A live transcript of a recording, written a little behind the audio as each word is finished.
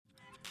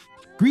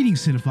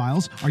Greetings,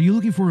 cinephiles. Are you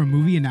looking for a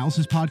movie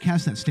analysis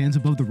podcast that stands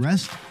above the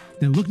rest?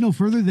 Then look no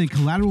further than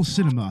Collateral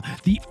Cinema,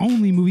 the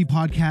only movie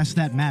podcast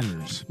that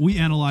matters. We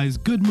analyze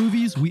good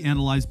movies, we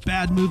analyze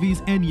bad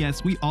movies, and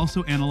yes, we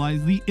also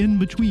analyze the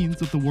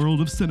in-betweens of the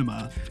world of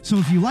cinema. So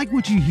if you like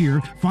what you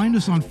hear, find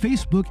us on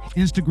Facebook,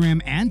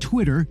 Instagram, and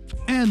Twitter.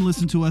 And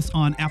listen to us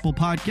on Apple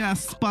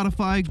Podcasts,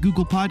 Spotify,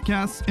 Google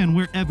Podcasts, and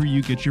wherever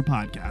you get your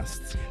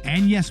podcasts.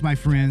 And yes, my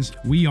friends,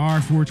 we are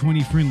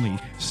 420 friendly.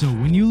 So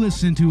when you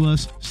listen to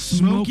us,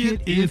 smoke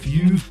it if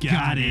you've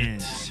got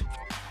it.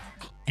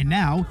 And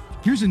now,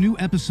 here's a new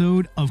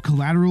episode of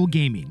Collateral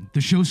Gaming.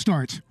 The show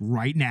starts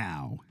right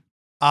now.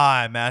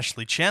 I'm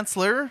Ashley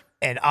Chancellor.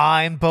 And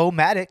I'm Bo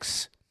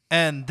Maddox.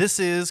 And this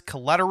is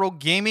Collateral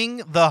Gaming,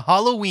 the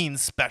Halloween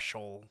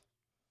special.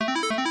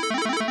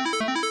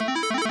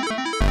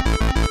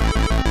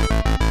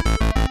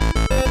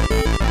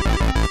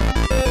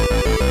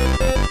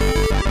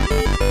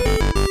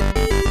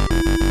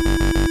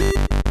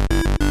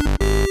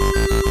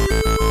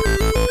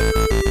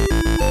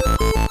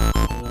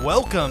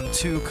 Welcome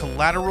to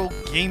Collateral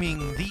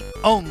Gaming, the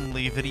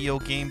only video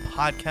game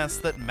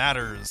podcast that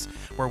matters,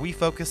 where we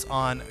focus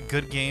on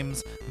good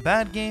games,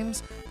 bad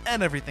games,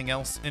 and everything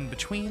else in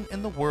between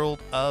in the world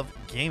of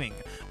gaming.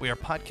 We are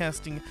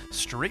podcasting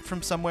straight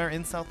from somewhere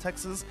in South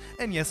Texas,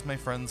 and yes, my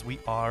friends, we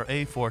are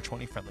a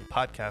 420 friendly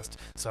podcast,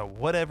 so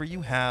whatever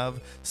you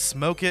have,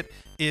 smoke it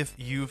if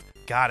you've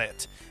got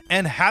it.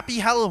 And happy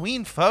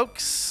Halloween,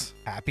 folks!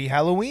 Happy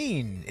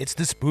Halloween! It's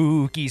the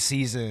spooky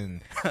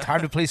season.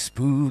 Time to play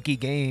spooky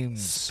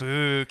games.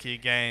 Spooky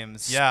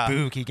games, yeah.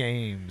 Spooky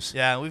games.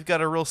 Yeah, we've got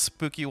a real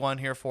spooky one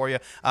here for you.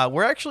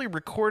 We're actually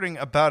recording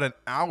about an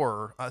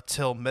hour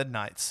till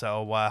midnight,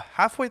 so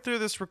halfway through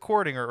this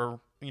recording, or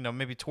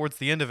maybe towards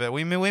the end of it,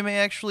 we may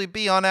actually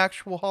be on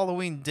actual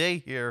Halloween day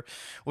here,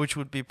 which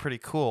would be pretty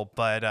cool.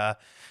 But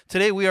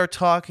today we are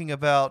talking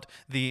about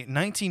the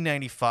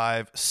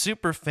 1995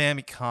 Super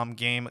Famicom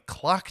game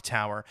Clock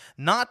Tower,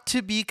 not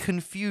to be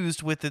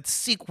confused with its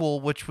sequel,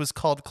 which was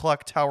called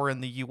Clock Tower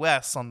in the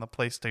US on the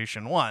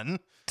PlayStation 1.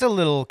 It's a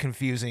little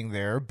confusing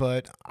there,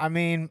 but I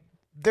mean,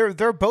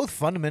 they're both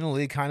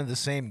fundamentally kind of the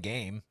same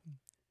game.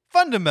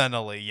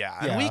 Fundamentally, yeah.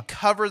 And we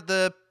covered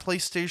the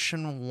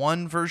PlayStation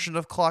 1 version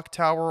of Clock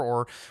Tower,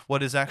 or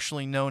what is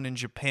actually known in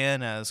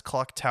Japan as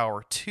Clock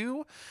Tower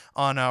 2,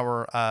 on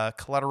our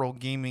Collateral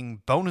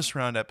Gaming bonus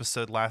round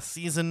episode last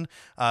season.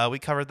 We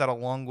covered that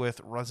along with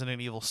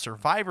Resident Evil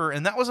Survivor,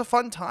 and that was a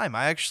fun time.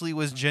 I actually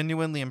was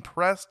genuinely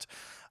impressed.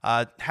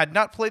 Had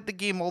not played the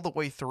game all the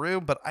way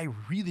through, but I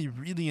really,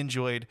 really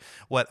enjoyed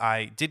what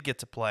I did get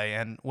to play.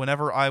 And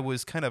whenever I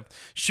was kind of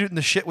shooting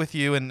the shit with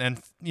you and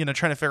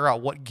trying to figure out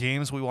what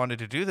games we wanted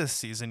to do this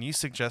season, you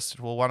suggested,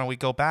 well, why don't we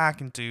go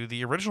back and do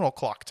the original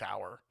Clock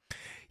Tower?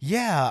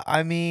 Yeah,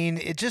 I mean,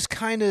 it just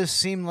kind of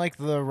seemed like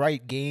the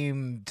right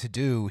game to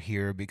do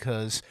here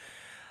because,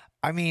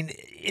 I mean,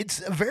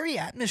 it's a very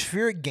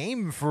atmospheric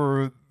game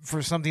for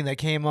something that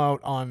came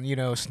out on,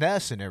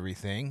 SNES and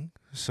everything.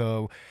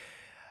 So,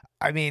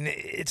 I mean,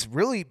 it's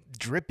really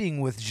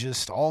dripping with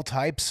just all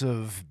types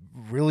of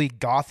really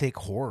gothic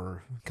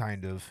horror,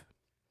 kind of.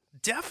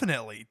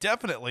 Definitely.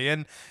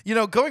 And,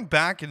 going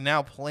back and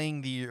now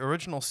playing the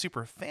original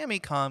Super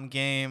Famicom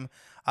game,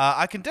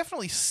 I can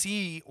definitely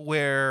see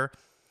where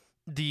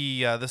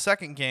the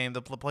second game,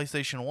 the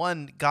PlayStation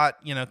 1,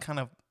 got, kind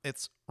of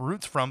its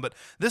roots from. But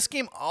this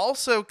game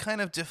also kind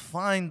of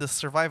defined the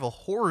survival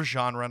horror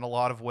genre in a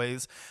lot of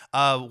ways,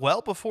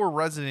 well before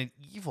Resident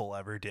Evil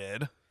ever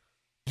did.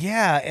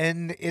 Yeah,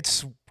 and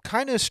it's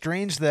kind of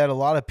strange that a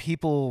lot of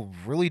people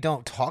really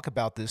don't talk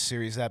about this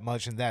series that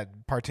much in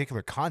that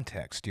particular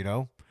context,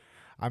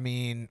 I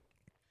mean...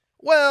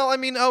 Well,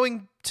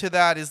 owing to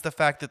that is the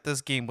fact that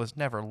this game was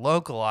never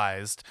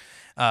localized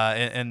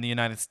in the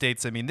United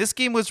States. This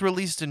game was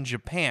released in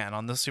Japan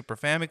on the Super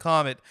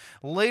Famicom. It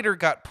later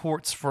got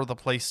ports for the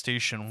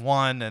PlayStation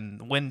 1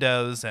 and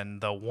Windows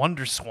and the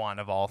WonderSwan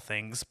of all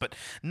things, but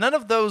none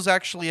of those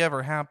actually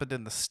ever happened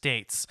in the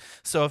States.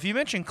 So if you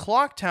mention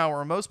Clock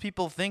Tower, most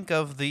people think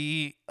of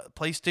the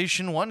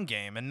PlayStation 1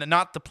 game, and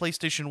not the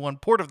PlayStation 1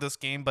 port of this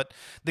game, but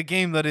the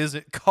game that is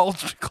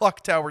called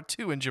Clock Tower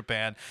 2 in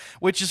Japan,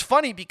 which is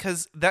funny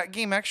because that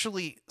game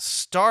actually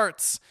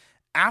starts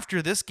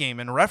after this game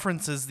and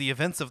references the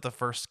events of the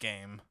first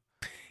game.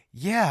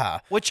 Yeah.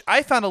 Which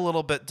I found a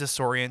little bit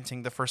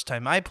disorienting the first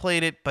time I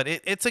played it, but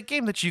it's a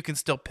game that you can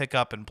still pick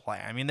up and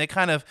play. They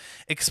kind of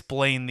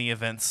explain the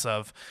events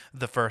of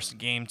the first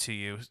game to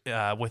you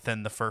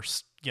within the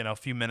first,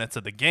 few minutes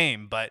of the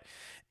game, but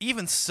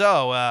even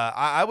so,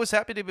 I was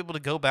happy to be able to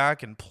go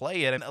back and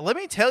play it. And let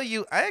me tell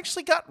you, I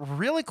actually got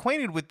really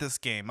acquainted with this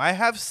game. I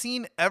have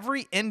seen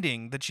every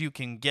ending that you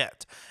can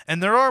get.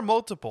 And there are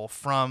multiple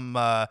from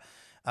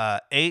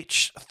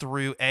H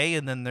through A,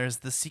 and then there's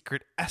the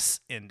secret S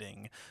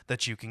ending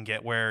that you can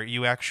get where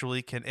you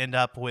actually can end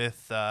up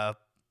with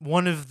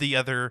one of the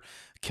other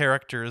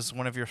characters,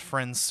 one of your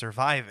friends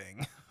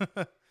surviving.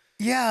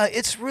 Yeah,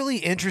 it's really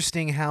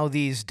interesting how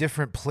these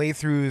different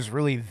playthroughs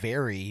really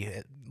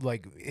vary.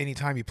 like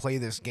anytime you play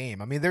this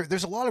game. I mean,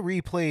 there's a lot of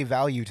replay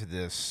value to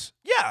this.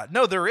 Yeah,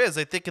 no, there is.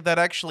 I think that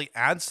actually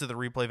adds to the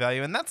replay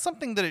value, and that's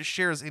something that it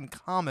shares in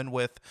common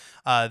with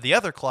the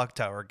other Clock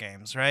Tower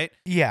games, right?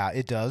 Yeah,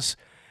 it does.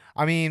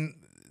 I mean,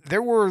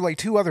 there were like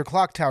 2 other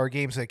Clock Tower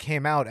games that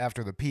came out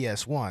after the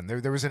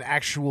PS1. There was an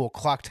actual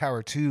Clock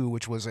Tower 2,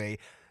 which was a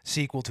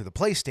sequel to the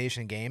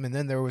PlayStation game, and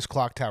then there was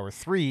Clock Tower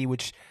 3,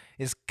 which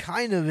is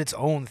kind of its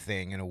own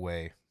thing in a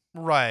way.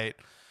 Right.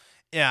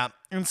 Yeah.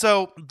 And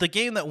so the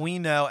game that we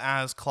know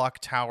as Clock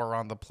Tower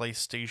on the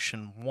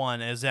PlayStation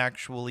 1 is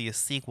actually a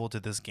sequel to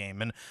this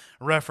game and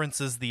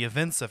references the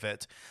events of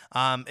it.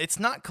 It's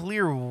not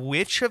clear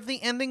which of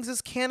the endings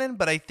is canon,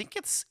 but I think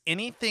it's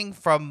anything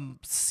from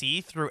C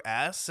through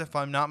S, if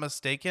I'm not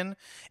mistaken.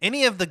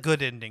 Any of the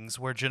good endings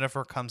where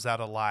Jennifer comes out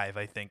alive,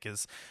 I think,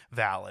 is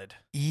valid.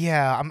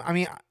 Yeah, I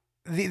mean,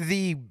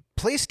 the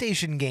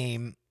PlayStation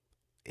game,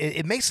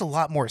 it makes a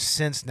lot more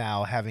sense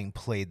now having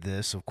played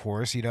this, of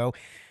course,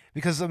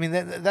 because, I mean,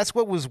 that's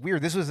what was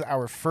weird. This was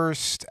our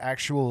first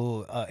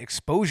actual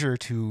exposure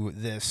to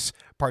this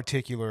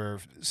particular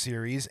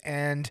series,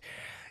 and,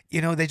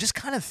 they just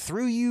kind of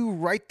threw you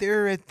right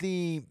there at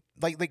the,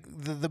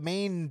 the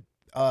main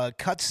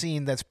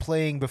cutscene that's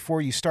playing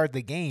before you start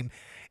the game.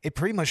 It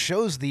pretty much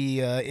shows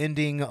the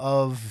ending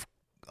of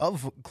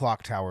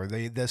Clock Tower,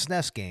 the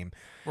SNES game.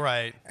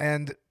 Right.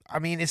 And I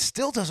mean, it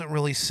still doesn't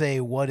really say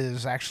what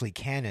is actually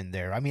canon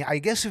there. I mean, I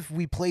guess if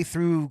we play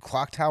through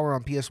Clock Tower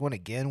on PS1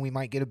 again, we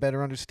might get a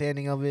better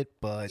understanding of it,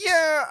 but...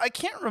 Yeah, I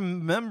can't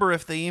remember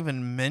if they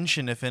even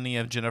mention if any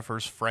of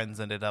Jennifer's friends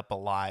ended up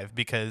alive,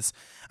 because,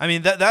 I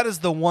mean, that is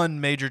the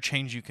one major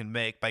change you can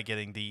make by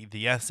getting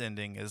the S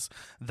ending, is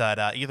that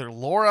either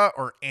Laura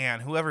or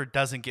Anne, whoever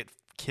doesn't get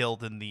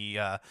killed in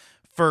the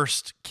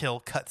first kill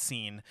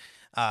cutscene,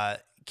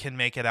 can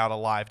make it out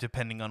alive,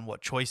 depending on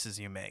what choices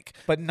you make.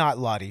 But not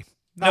Lottie.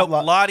 No,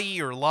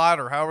 Lottie or Lot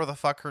or however the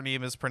fuck her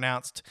name is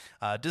pronounced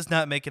does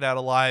not make it out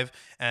alive.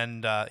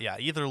 And yeah,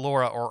 either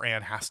Laura or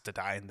Anne has to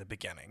die in the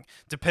beginning,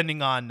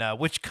 depending on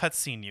which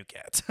cutscene you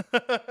get.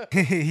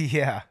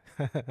 Yeah.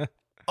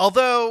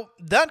 Although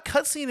that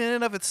cutscene in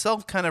and of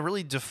itself kind of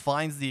really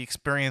defines the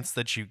experience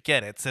that you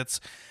get. It's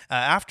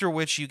after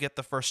which you get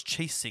the first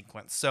chase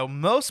sequence. So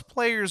most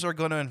players are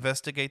going to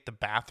investigate the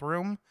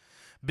bathroom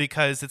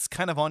because it's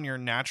kind of on your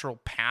natural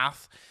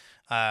path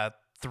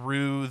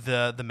through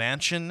the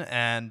mansion,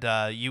 and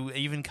you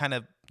even kind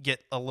of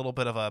get a little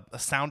bit of a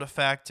sound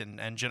effect,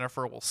 and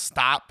Jennifer will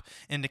stop,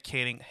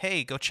 indicating,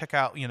 hey, go check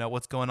out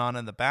what's going on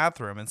in the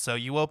bathroom. And so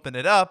you open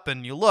it up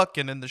and you look,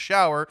 and in the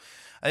shower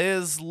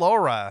is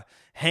Laura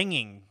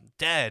hanging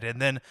dead,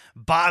 and then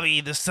Bobby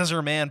the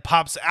scissor man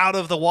pops out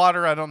of the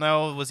water. I don't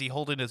know, was he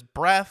holding his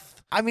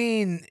breath? I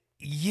mean,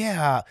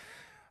 yeah,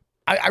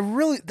 I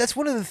really, that's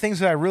one of the things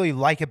that I really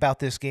like about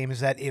this game, is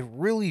that it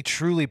really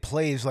truly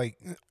plays like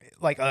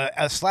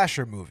a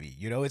slasher movie.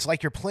 It's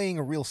like you're playing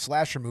a real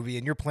slasher movie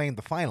and you're playing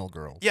the final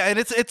girl. Yeah, and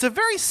it's a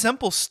very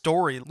simple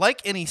story.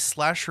 Like any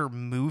slasher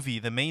movie,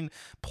 the main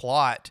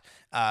plot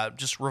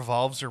just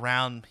revolves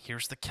around,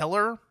 here's the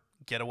killer,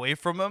 get away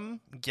from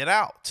him, get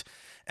out.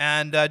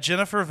 And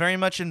Jennifer very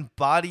much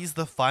embodies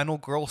the final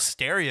girl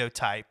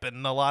stereotype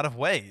in a lot of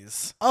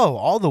ways. Oh,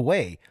 all the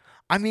way.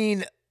 I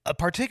mean, a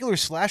particular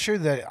slasher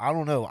that, I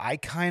don't know, I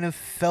kind of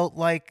felt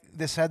like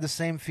this had the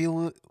same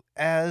feel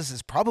as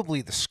is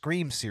probably the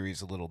Scream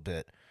series a little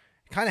bit.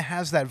 It kind of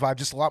has that vibe,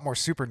 just a lot more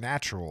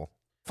supernatural.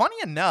 Funny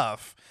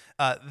enough,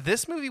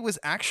 this movie was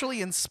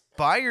actually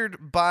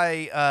inspired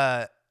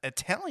by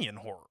Italian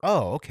horror.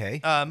 Oh, okay.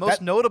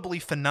 Most notably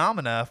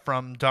Phenomena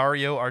from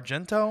Dario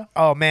Argento.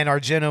 Oh, man,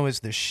 Argento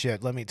is the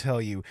shit, let me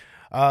tell you.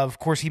 Of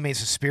course, he made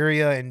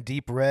Suspiria and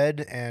Deep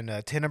Red and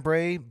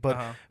Tenebrae,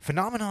 but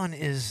Phenomenon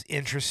is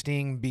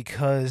interesting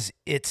because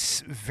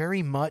it's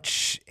very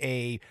much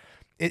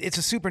it's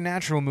a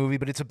supernatural movie,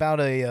 but it's about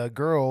a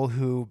girl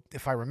who,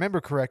 if I remember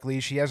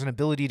correctly, she has an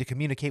ability to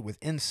communicate with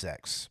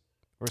insects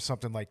or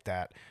something like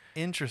that.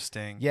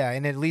 Interesting. Yeah,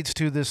 and it leads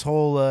to this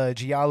whole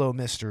Giallo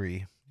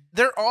mystery.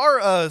 There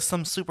are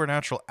some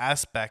supernatural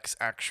aspects,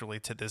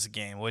 actually, to this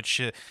game,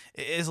 which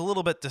is a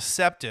little bit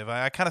deceptive.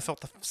 I kind of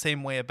felt the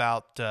same way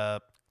about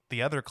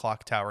the other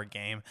Clock Tower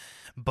game.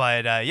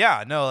 But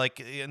yeah, no, like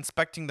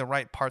inspecting the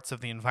right parts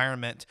of the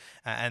environment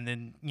and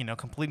then,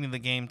 completing the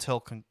game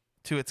to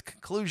its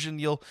conclusion,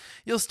 you'll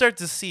start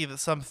to see that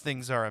some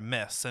things are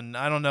amiss. And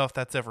I don't know if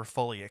that's ever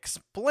fully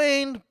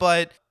explained,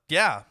 but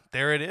yeah,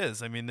 there it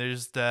is. I mean,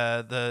 there's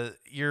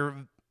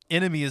your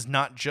enemy is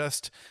not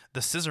just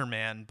the Scissor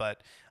Man,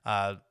 but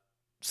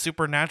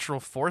supernatural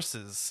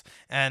forces,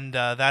 and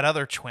that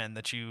other twin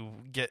that you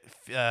get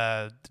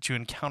that you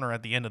encounter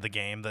at the end of the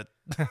game, that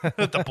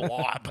the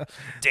Blob,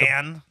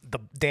 Dan,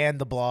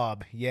 the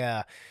Blob,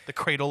 yeah, the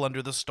cradle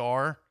under the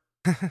star.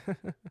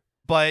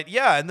 But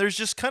yeah, and there's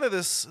just kind of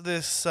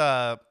this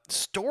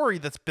story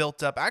that's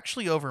built up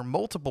actually over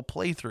multiple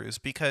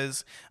playthroughs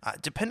because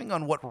depending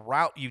on what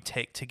route you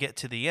take to get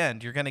to the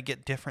end, you're going to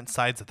get different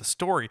sides of the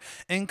story,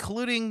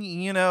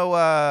 including,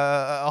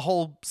 a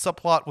whole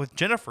subplot with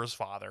Jennifer's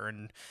father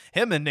and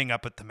him ending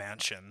up at the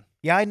mansion.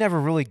 Yeah, I never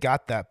really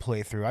got that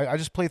playthrough. I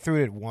just played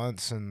through it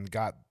once and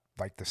got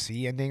like the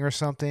C ending or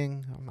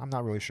something. I'm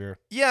not really sure.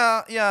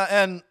 Yeah,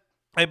 and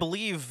I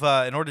believe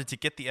in order to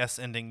get the S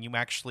ending, you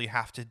actually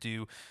have to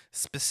do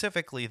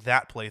specifically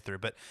that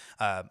playthrough. But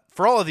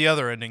for all of the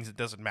other endings, it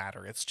doesn't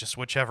matter. It's just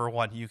whichever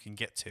one you can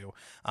get to.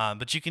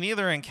 But you can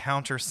either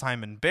encounter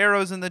Simon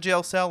Barrows in the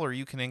jail cell, or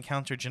you can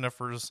encounter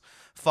Jennifer's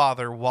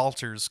father,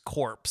 Walter's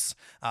corpse,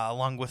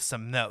 along with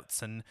some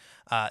notes. And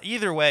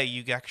either way,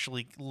 you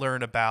actually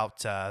learn about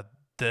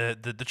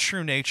the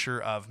true nature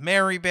of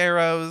Mary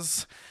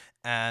Barrows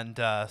and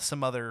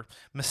some other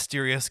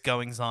mysterious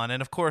goings on.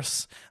 And of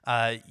course,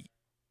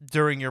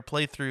 during your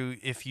playthrough,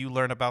 if you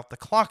learn about the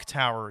clock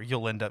tower,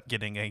 you'll end up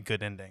getting a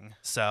good ending.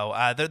 So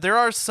there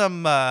are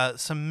some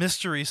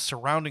mysteries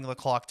surrounding the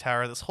clock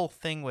tower. This whole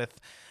thing with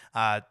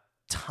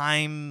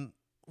time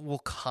will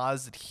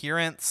cause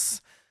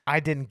adherence.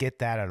 I didn't get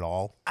that at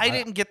all. I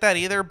didn't get that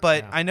either,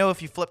 but I know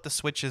if you flip the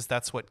switches,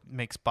 that's what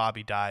makes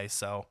Bobby die.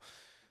 So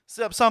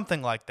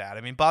something like that.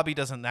 I mean, Bobby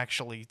doesn't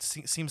actually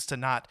seems to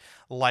not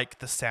like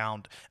the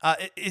sound.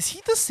 Is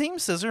he the same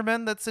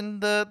Scissorman that's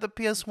in the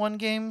PS1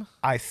 game?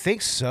 I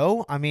think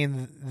so. I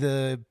mean,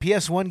 the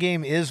PS1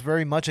 game is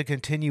very much a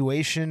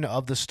continuation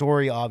of the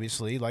story,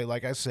 obviously.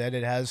 Like I said,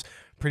 it has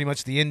pretty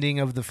much the ending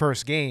of the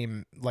first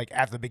game, like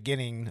at the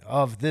beginning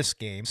of this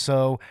game.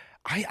 So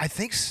I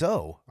think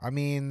so. I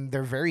mean,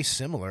 they're very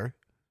similar.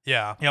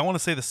 Yeah, I want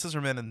to say the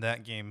Scissorman in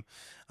that game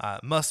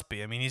must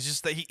be. I mean, he's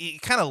just he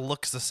kind of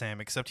looks the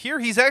same, except here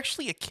he's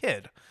actually a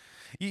kid.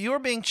 You're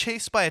being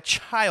chased by a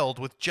child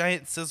with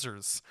giant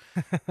scissors.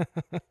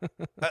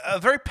 a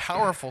very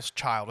powerful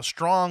child, a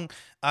strong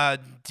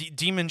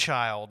demon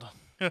child.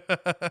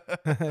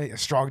 A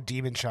strong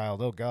demon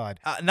child. Oh, God.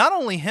 Not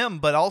only him,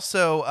 but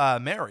also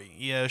Mary.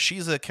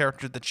 She's a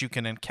character that you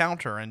can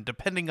encounter, and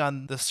depending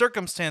on the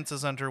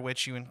circumstances under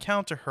which you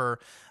encounter her,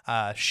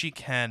 she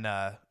can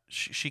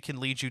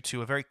lead you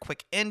to a very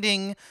quick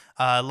ending,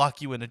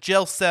 lock you in a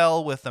jail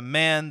cell with a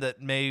man that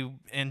may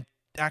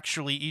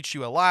actually eat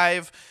you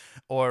alive,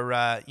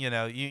 or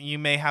you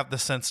may have the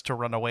sense to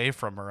run away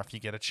from her if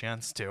you get a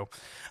chance to.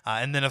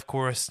 And then, of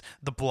course,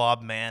 the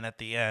blob man at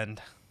the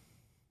end.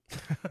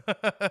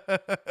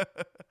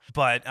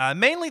 But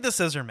mainly the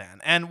Scissor Man.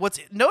 And what's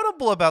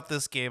notable about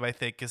this game, I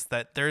think, is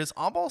that there is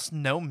almost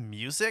no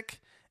music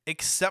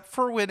except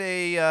for when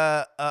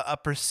a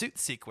pursuit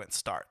sequence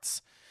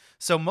starts.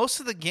 So most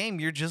of the game,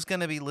 you're just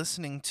going to be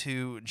listening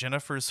to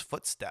Jennifer's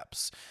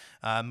footsteps,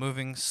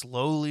 moving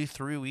slowly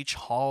through each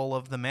hall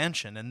of the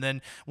mansion. And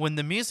then when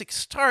the music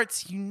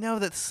starts, you know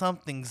that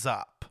something's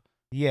up.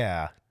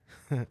 Yeah.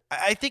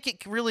 I think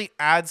it really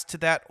adds to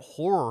that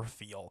horror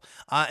feel.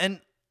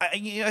 And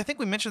I think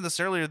we mentioned this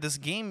earlier. This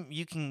game,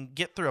 you can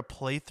get through a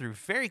playthrough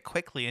very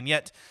quickly, and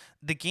yet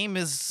the game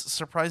is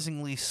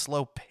surprisingly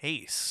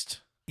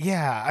slow-paced.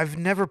 Yeah, I've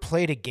never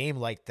played a game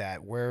like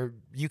that where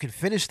you can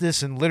finish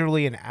this in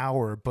literally an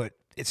hour, but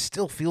it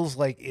still feels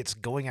like it's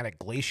going at a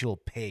glacial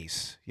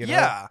pace. You know?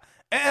 Yeah,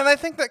 and I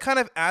think that kind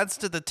of adds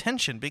to the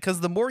tension,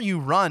 because the more you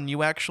run,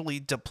 you actually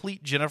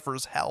deplete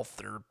Jennifer's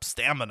health or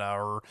stamina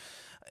or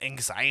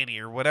anxiety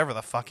or whatever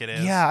the fuck it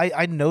is. Yeah,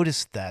 I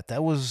noticed that.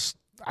 That was...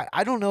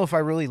 I don't know if I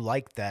really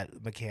like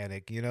that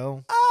mechanic, you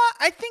know?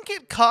 I think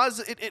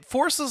it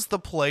forces the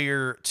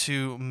player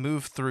to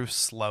move through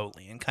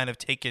slowly and kind of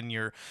take in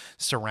your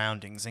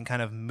surroundings and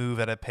kind of move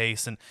at a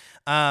pace. And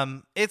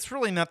it's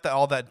really not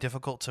all that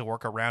difficult to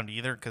work around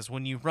either, because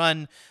when you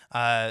run,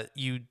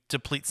 you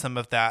deplete some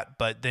of that,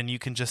 but then you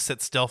can just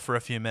sit still for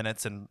a few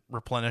minutes and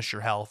replenish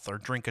your health or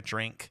drink a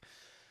drink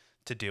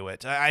to do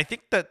it. I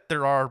think that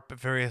there are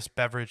various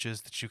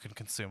beverages that you can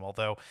consume,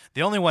 although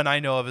the only one I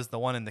know of is the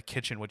one in the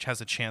kitchen, which has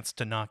a chance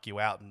to knock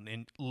you out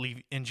and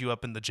end you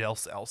up in the jail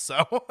cell.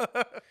 So,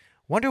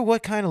 wonder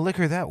what kind of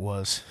liquor that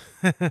was.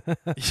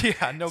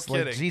 Yeah, no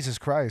kidding. Like, Jesus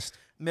Christ.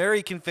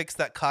 Mary can fix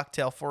that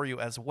cocktail for you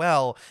as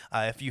well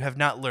if you have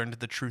not learned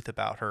the truth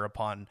about her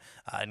upon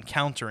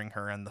encountering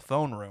her in the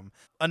phone room.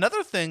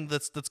 Another thing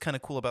that's kind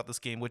of cool about this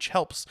game, which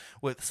helps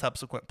with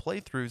subsequent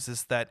playthroughs,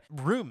 is that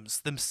rooms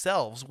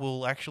themselves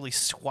will actually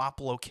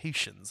swap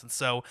locations. And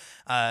so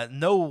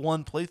no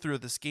one playthrough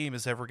of this game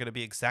is ever going to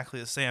be exactly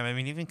the same. I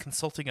mean, even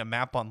consulting a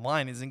map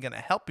online isn't going to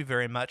help you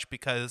very much,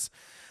 because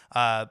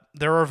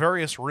there are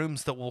various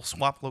rooms that will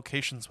swap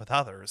locations with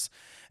others.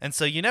 And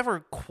so you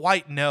never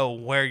quite know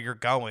where you're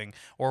going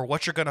or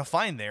what you're going to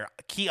find there.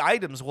 Key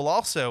items will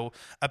also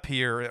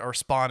appear or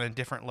spawn in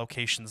different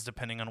locations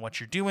depending on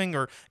what you're doing,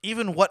 or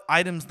even what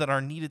items that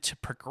are needed to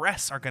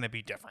progress are going to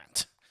be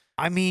different.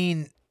 I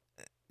mean,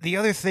 the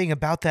other thing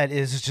about that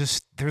is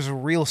just there's a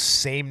real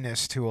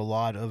sameness to a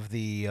lot of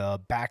the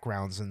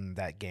backgrounds in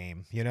that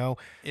game, you know?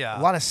 Yeah.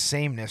 A lot of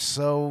sameness.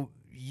 So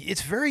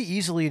it's very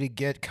easily to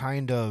get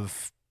kind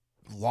of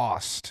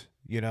lost,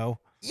 you know?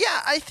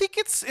 Yeah, I think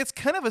it's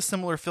kind of a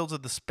similar feel to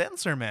the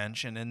Spencer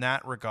Mansion in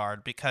that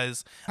regard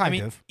because I Kind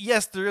mean, of.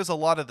 yes, there is a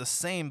lot of the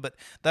same, but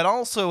that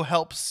also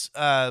helps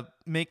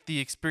make the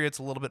experience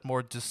a little bit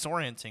more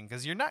disorienting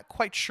because you're not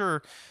quite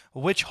sure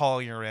which hall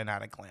you're in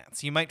at a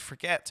glance. You might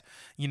forget,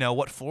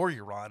 what floor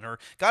you're on, or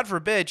God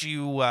forbid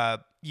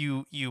you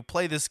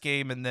play this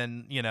game and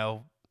then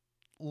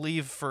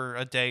leave for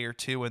a day or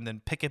two and then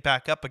pick it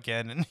back up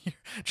again and you're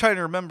trying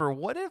to remember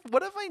what have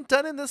I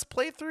done in this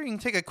playthrough. You can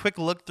take a quick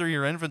look through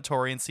your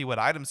inventory and see what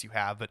items you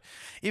have, but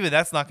even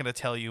that's not going to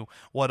tell you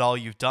what all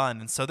you've done.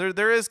 And so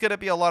there is going to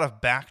be a lot of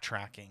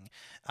backtracking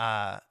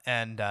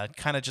and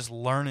kind of just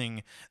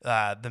learning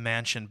the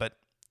mansion. But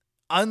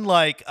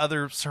unlike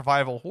other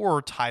survival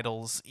horror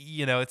titles,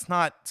 it's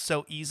not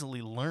so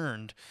easily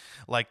learned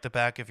like the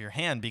back of your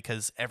hand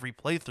because every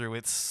playthrough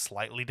it's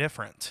slightly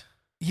different.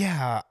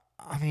 Yeah,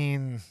 I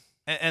mean,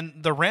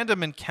 And the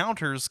random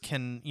encounters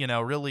can,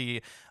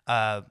 really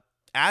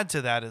add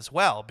to that as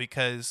well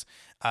because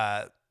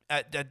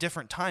at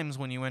different times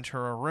when you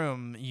enter a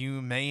room,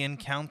 you may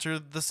encounter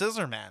the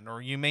Scissor Man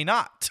or you may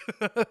not.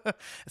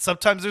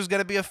 Sometimes there's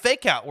going to be a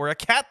fake out where a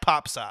cat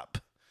pops up.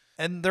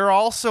 And there are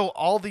also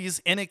all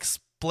these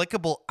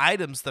inexplicable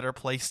items that are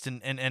placed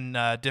in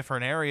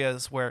different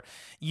areas where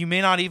you may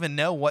not even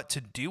know what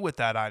to do with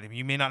that item.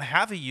 You may not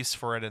have a use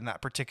for it in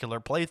that particular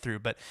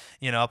playthrough, but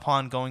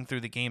upon going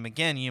through the game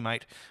again, you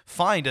might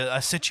find a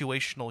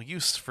situational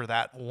use for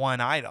that one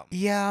item.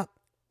 yeah,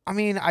 I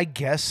mean, I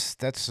guess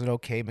that's an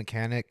okay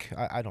mechanic.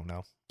 I don't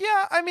know.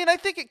 Yeah, I mean, I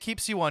think it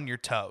keeps you on your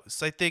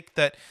toes. I think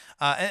that,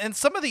 and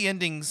some of the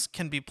endings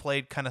can be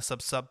played kind of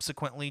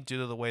subsequently due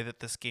to the way that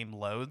this game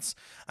loads.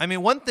 I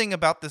mean, one thing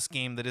about this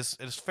game that is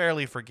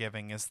fairly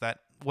forgiving is that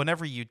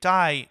whenever you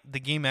die, the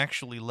game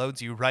actually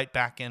loads you right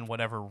back in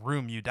whatever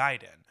room you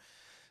died in.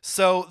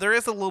 So there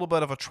is a little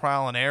bit of a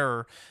trial and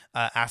error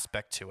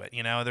aspect to it.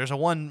 There's a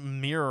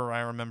one mirror I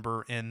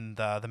remember in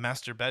the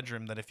master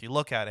bedroom that if you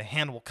look at, a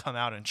hand will come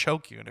out and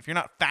choke you. And if you're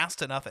not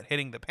fast enough at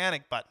hitting the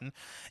panic button,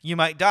 you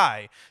might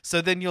die.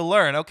 So then you'll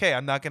learn, okay,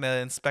 I'm not going to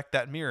inspect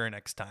that mirror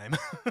next time.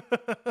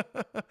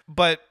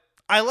 But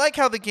I like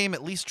how the game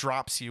at least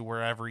drops you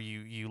wherever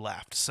you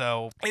left.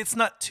 So it's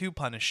not too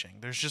punishing.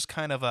 There's just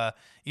kind of a,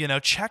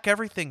 check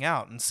everything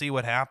out and see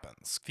what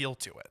happens. Feel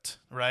to it,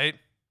 right?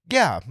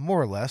 Yeah,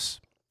 more or less.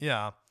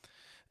 Yeah.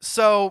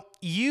 So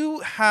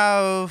you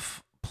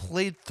have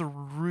played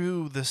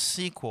through the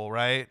sequel,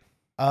 right?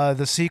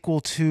 The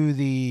sequel to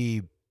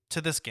the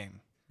To this game,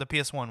 the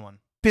PS1 one.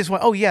 PS1.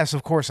 Oh, yes,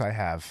 of course I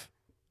have.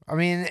 I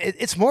mean,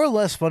 it's more or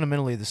less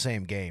fundamentally the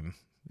same game.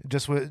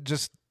 Just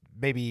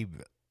maybe,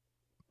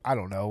 I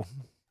don't know.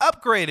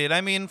 Upgraded.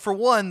 I mean, for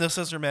one, the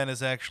Scissor Man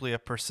is actually a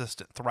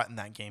persistent threat in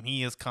that game.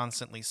 He is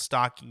constantly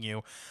stalking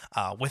you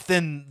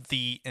within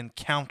the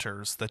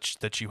encounters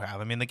that you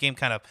have. I mean, the game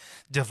kind of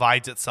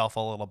divides itself a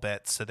little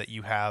bit so that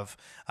you have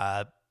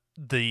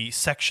the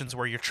sections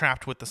where you're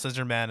trapped with the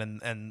Scissor Man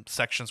and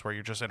sections where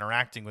you're just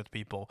interacting with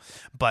people.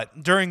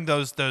 But during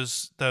those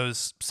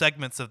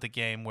segments of the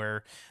game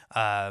where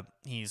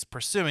he's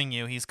pursuing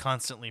you, he's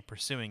constantly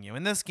pursuing you.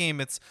 In this game,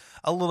 it's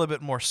a little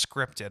bit more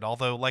scripted,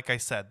 although, like I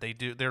said,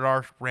 there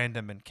are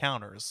random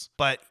encounters.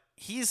 But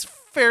he's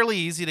fairly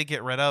easy to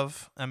get rid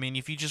of. I mean,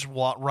 if you just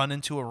run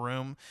into a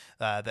room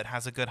that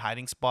has a good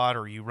hiding spot,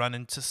 or you run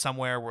into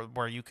somewhere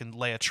where you can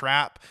lay a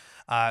trap,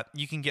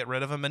 you can get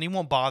rid of him and he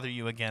won't bother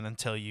you again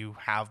until you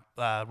have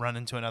run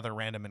into another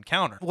random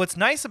encounter. What's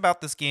nice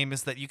about this game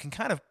is that you can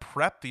kind of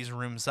prep these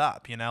rooms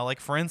up, like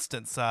for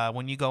instance,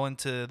 when you go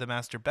into the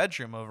master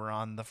bedroom over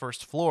on the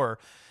first floor,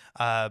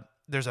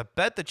 there's a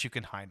bed that you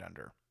can hide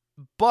under,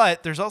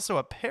 but there's also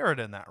a parrot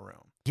in that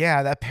room.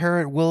 Yeah, that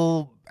parrot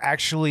will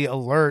actually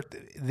alert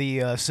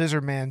the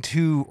Scissor Man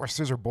or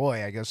Scissor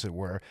Boy, I guess it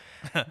were.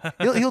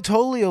 He'll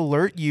totally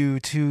alert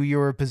you to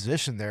your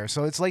position there.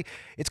 So it's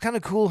kind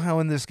of cool how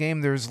in this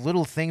game there's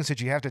little things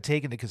that you have to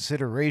take into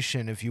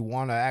consideration if you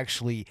want to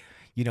actually,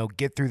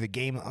 get through the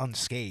game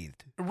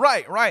unscathed.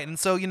 Right. And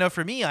so,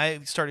 for me,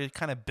 I started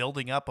kind of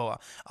building up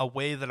a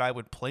way that I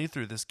would play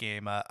through this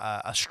game,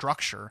 a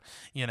structure,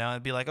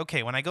 and be like,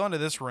 okay, when I go into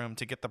this room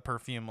to get the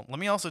perfume, let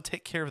me also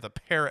take care of the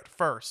parrot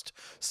first.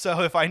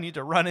 So if I need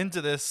to run into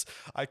this,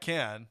 I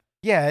can.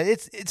 Yeah,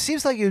 it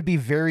seems like it would be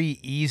very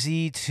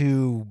easy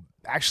to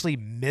actually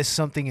miss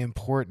something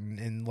important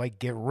and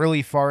get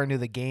really far into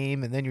the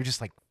game, and then you're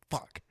just like,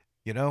 fuck,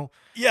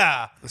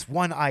 Yeah. This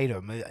one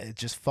item, it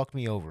just fucked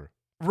me over.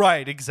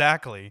 Right,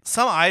 exactly.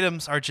 Some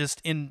items are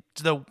just in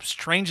the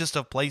strangest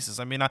of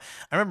places. I mean, I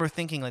remember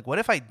thinking, what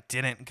if I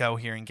didn't go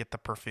here and get the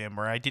perfume,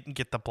 or I didn't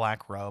get the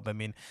black robe? I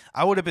mean,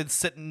 I would have been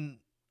sitting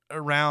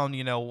around,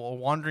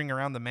 wandering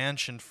around the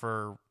mansion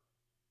for,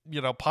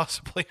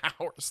 possibly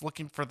hours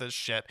looking for this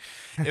shit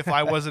if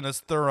I wasn't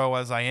as thorough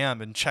as I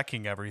am in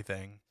checking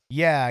everything.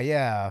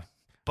 Yeah.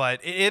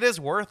 But it is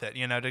worth it,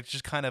 to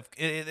just kind of,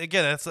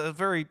 again, it's a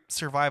very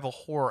survival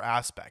horror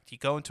aspect. You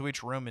go into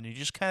each room and you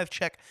just kind of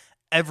check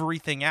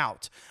everything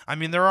out. I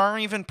mean, there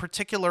aren't even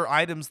particular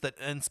items that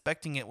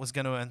inspecting it was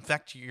going to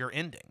affect your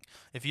ending.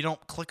 If you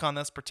don't click on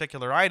this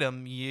particular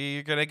item,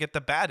 you're going to get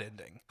the bad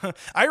ending.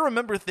 I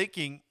remember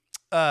thinking,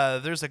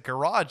 there's a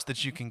garage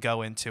that you can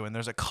go into, and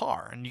there's a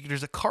car, and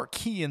there's a car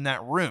key in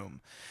that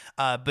room.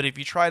 But if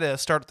you try to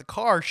start the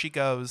car, she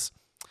goes,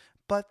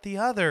 but the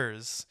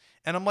others.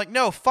 And I'm like,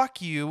 no,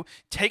 fuck you.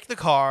 Take the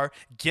car,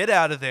 get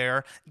out of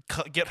there,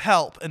 get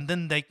help, and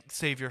then they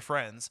save your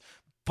friends.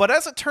 But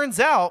as it turns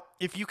out,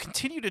 if you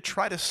continue to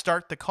try to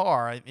start the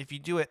car, if you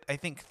do it, I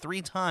think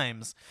 3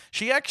 times,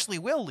 she actually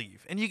will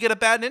leave, and you get a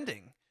bad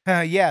ending.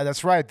 Yeah,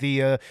 that's right.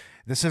 The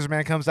scissor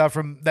man comes out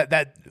from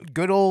that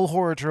good old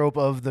horror trope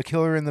of the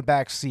killer in the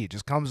back seat.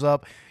 Just comes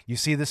up, you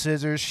see the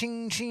scissors,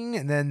 shing, shing,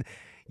 and then,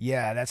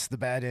 yeah, that's the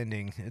bad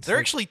ending. There are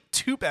actually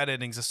 2 bad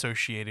endings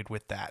associated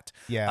with that.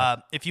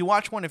 Yeah. If you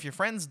watch one, if your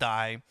friends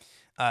die,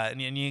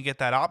 and you get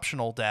that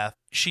optional death,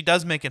 she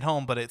does make it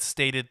home, but it's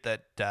stated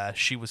that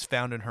she was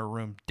found in her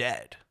room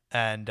dead.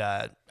 And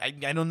I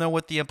don't know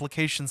what the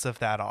implications of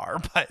that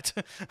are, but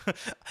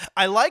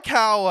I like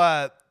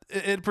how,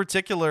 in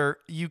particular,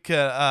 you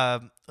can,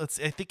 I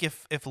think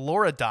if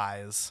Laura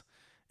dies,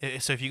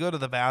 so if you go to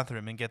the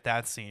bathroom and get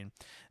that scene,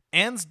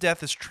 Anne's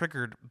death is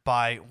triggered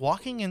by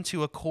walking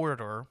into a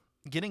corridor,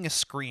 getting a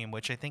scream,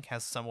 which I think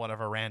has somewhat of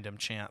a random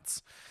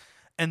chance,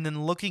 and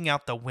then looking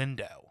out the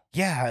window.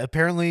 Yeah,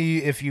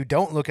 apparently if you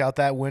don't look out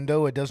that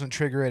window, it doesn't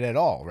trigger it at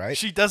all, right?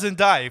 She doesn't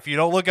die. If you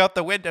don't look out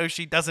the window,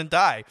 she doesn't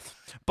die.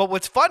 But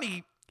what's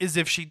funny is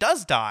if she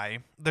does die,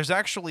 there's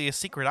actually a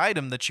secret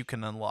item that you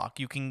can unlock.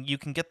 You can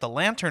get the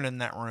lantern in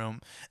that room,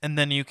 and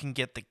then you can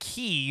get the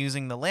key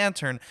using the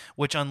lantern,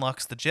 which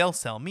unlocks the jail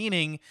cell,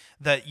 meaning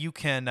that you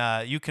can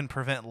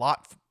prevent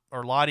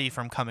Lottie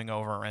from coming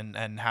over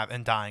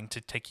and dying to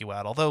take you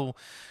out. Although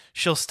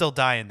she'll still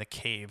die in the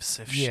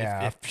caves if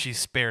she's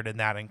spared in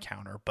that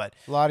encounter. But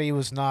Lottie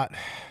was not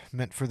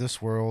meant for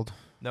this world.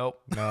 Nope.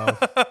 No,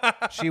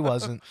 she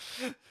wasn't.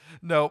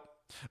 Nope.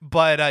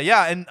 But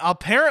yeah, and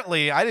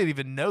apparently I didn't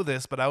even know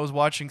this, but I was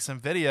watching some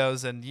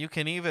videos, and you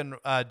can even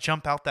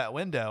jump out that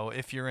window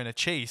if you're in a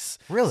chase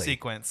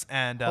sequence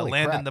and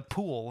land in the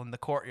pool in the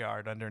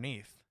courtyard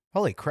underneath.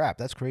 Holy crap,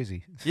 that's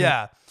crazy.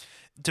 Yeah.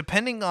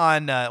 Depending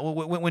on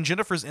when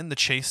Jennifer's in the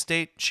chase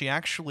state,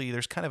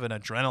 there's kind of an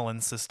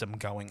adrenaline system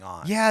going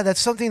on. Yeah, that's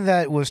something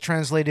that was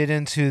translated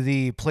into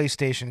the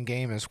PlayStation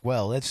game as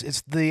well.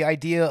 It's the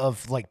idea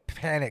of like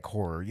panic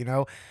horror,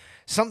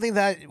 something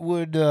that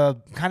would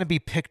kind of be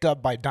picked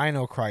up by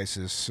Dino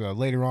Crisis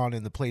later on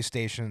in the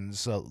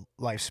PlayStation's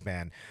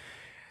lifespan.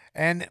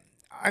 And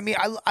I mean,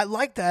 I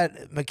like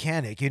that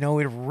mechanic. It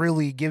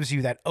really gives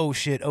you that oh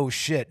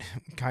shit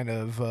kind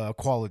of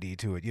quality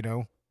to it.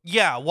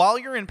 Yeah, while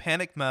you're in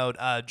panic mode,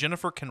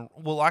 Jennifer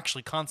will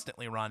actually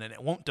constantly run, and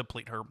it won't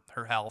deplete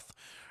her health.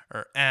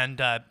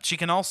 And she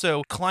can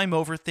also climb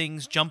over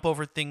things, jump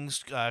over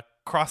things,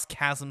 cross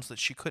chasms that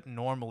she couldn't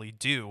normally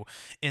do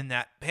in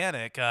that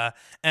panic.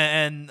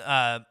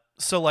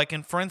 So,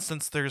 like, for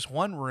instance, there's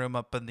one room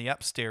up in the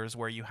upstairs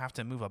where you have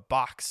to move a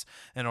box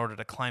in order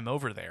to climb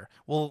over there.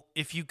 Well,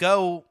 if you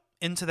go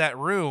into that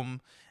room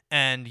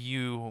and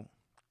you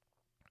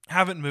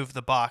haven't moved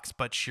the box,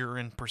 but you're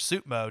in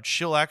pursuit mode,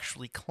 she'll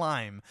actually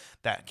climb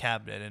that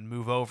cabinet and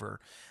move over.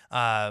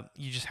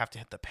 You just have to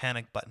hit the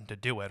panic button to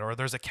do it. Or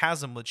there's a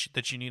chasm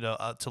that you need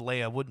to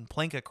lay a wooden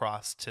plank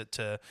across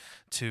to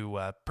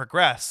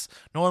progress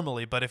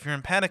normally. But if you're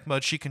in panic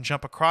mode, she can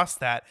jump across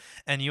that,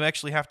 and you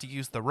actually have to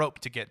use the rope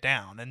to get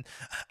down. And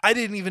I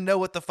didn't even know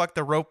what the fuck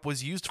the rope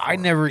was used for. I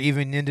never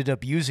even ended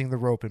up using the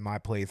rope in my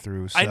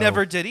playthrough. So. I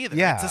never did either.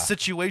 Yeah. It's a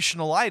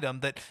situational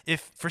item that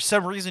if for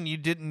some reason you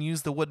didn't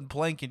use the wooden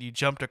plank and you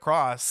jumped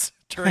across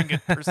during a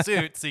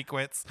pursuit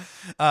sequence,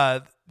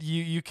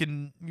 you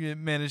can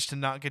manage to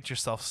not get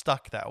yourself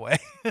stuck that way.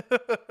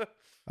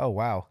 Oh,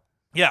 wow.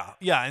 Yeah,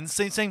 and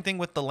same thing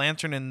with the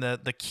lantern and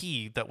the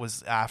key that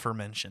was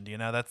aforementioned.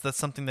 That's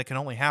something that can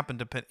only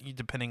happen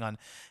depending on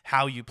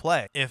how you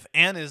play. If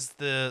Anne is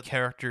the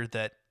character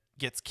that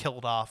gets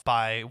killed off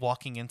by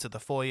walking into the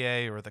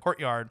foyer or the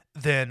courtyard,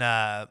 then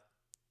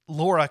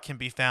Laura can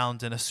be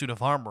found in a suit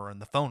of armor in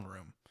the phone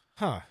room.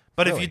 Huh.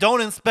 But really? If you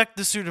don't inspect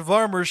the suit of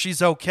armor,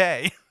 she's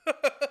okay.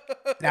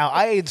 Now,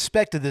 I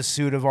inspected this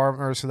suit of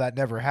armor, so that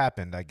never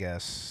happened, I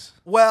guess.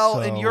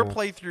 Well, in your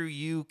playthrough,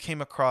 you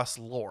came across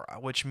Laura,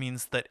 which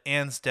means that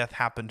Anne's death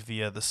happened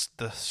via the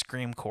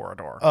Scream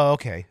corridor. Oh,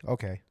 okay.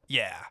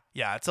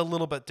 Yeah, it's a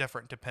little bit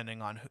different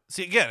depending on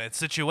see, again,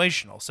 it's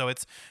situational. So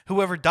it's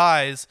whoever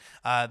dies,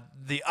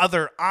 the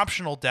other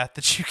optional death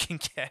that you can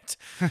get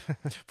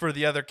for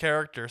the other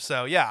character.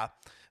 So, yeah.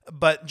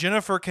 But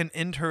Jennifer can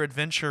end her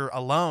adventure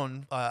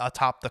alone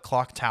atop the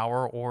clock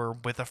tower or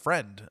with a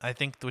friend, I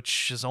think,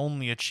 which is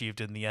only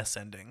achieved in the S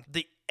ending.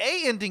 The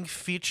A ending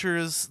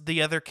features the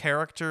other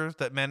character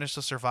that managed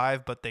to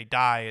survive, but they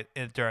die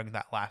during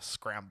that last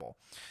scramble.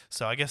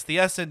 So I guess the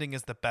S ending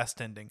is the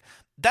best ending.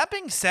 That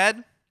being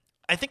said,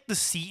 I think the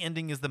C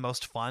ending is the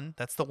most fun.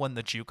 That's the one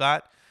that you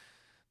got.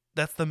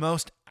 That's the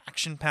most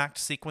action-packed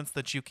sequence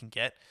that you can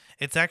get.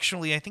 It's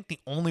actually, I think, the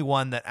only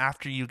one that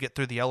after you get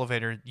through the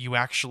elevator, you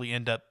actually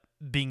end up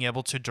being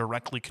able to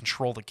directly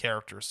control the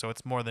character. So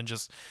it's more than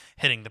just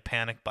hitting the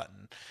panic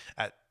button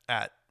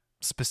at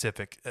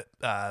specific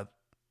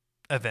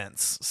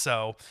events.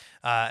 So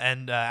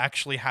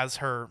actually has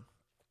her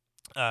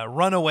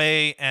run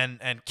away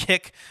and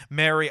kick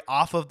Mary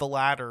off of the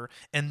ladder,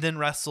 and then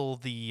wrestle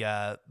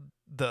the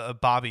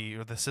Bobby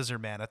or the Scissor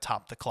Man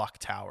atop the clock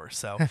tower.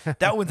 So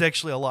that one's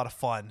actually a lot of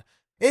fun.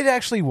 It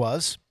actually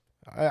was.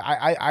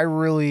 I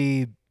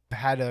really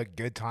had a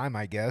good time,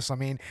 I guess. I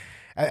mean,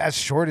 as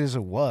short as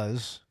it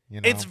was,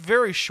 you know. It's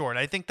very short.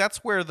 I think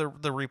that's where the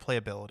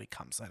replayability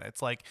comes in.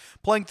 It's like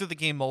playing through the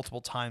game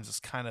multiple times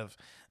is kind of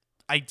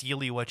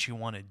ideally what you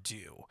want to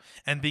do,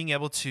 and being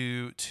able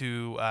to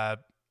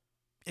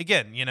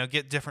again,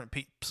 get different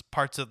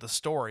parts of the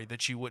story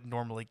that you wouldn't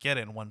normally get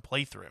in one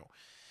playthrough.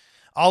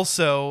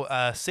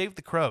 Also, save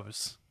the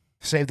crows.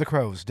 Save the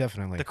crows,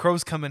 definitely. The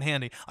crows come in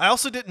handy. I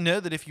also didn't know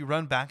that if you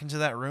run back into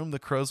that room, the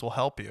crows will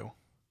help you.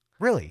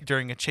 Really?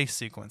 During a chase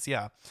sequence,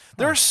 yeah.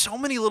 There are so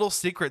many little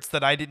secrets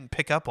that I didn't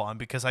pick up on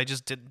because I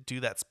just didn't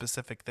do that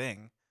specific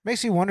thing.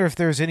 Makes you wonder if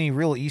there's any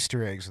real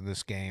Easter eggs in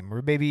this game,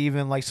 or maybe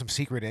even like some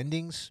secret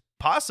endings.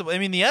 Possibly. I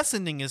mean, the S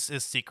ending is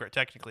secret,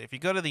 technically. If you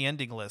go to the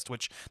ending list,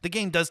 which the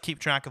game does keep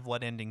track of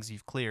what endings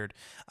you've cleared,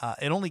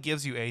 it only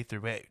gives you A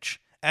through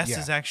H. S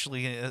is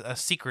actually a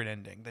secret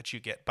ending that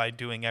you get by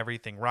doing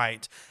everything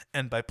right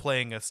and by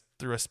playing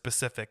through a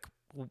specific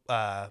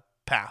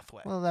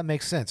pathway. Well, that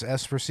makes sense.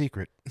 S for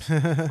secret.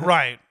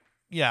 Right.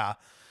 Yeah.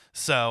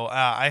 So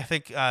I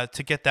think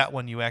to get that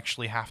one, you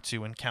actually have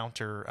to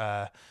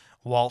encounter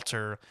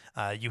Walter.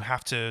 You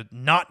have to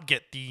not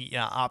get the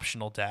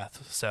optional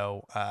death.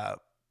 So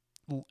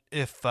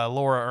if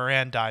Laura or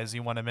Anne dies,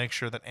 you want to make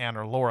sure that Anne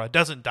or Laura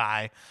doesn't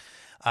die.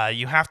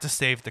 You have to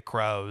save the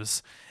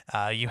crows.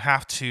 You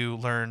have to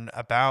learn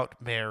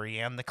about Mary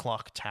and the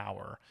clock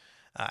tower.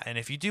 And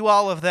if you do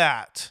all of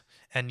that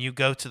and you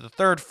go to the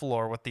third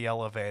floor with the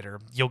elevator,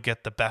 you'll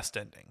get the best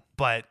ending.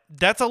 But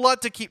that's a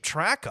lot to keep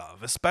track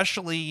of,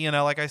 especially,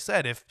 like I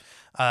said, if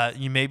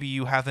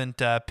you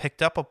haven't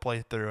picked up a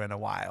playthrough in a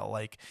while.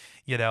 Like,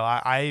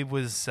 I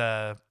was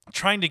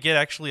trying to get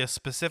actually a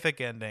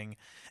specific ending,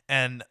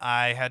 and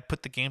I had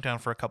put the game down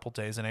for a couple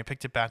days, and I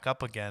picked it back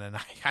up again, and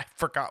I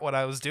forgot what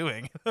I was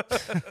doing.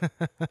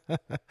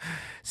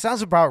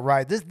 Sounds about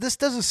right. This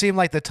doesn't seem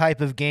like the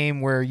type of game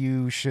where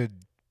you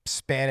should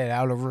span it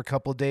out over a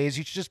couple days.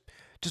 You should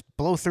just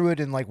blow through it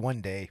in like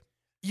one day.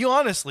 You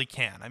honestly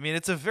can. I mean,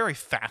 it's a very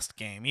fast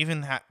game,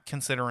 even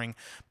considering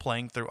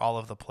playing through all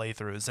of the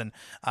playthroughs. And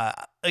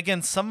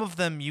again, some of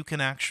them you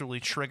can actually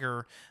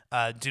trigger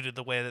due to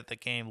the way that the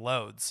game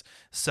loads.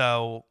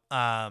 So,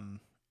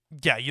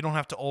 you don't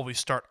have to always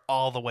start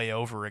all the way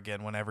over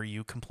again whenever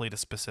you complete a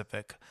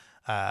specific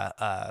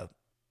playthrough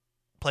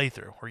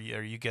or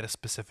you get a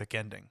specific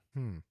ending.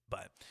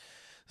 But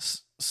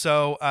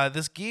so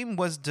this game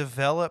was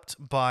developed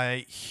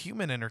by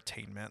Human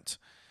Entertainment.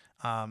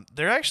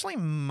 They're actually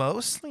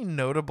mostly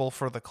notable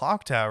for the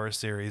Clock Tower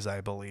series,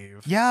 I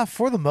believe. Yeah,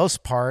 for the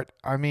most part.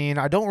 I mean,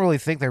 I don't really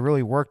think they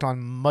really worked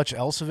on much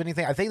else of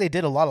anything. I think they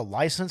did a lot of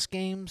licensed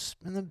games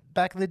in the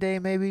back of the day,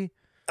 maybe.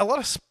 A lot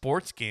of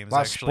sports games,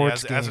 actually,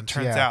 as it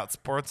turns out.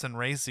 Sports and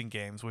racing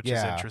games, which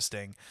is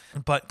interesting.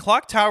 But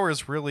Clock Tower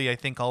is really, I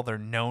think, all they're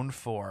known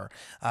for,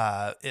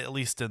 at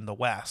least in the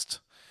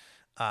West.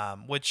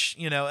 Which,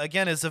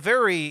 again, is a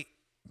very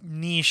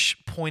niche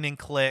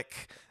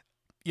point-and-click,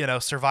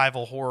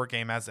 survival horror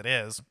game as it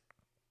is.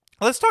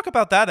 Let's talk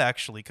about that,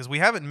 actually, because we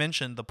haven't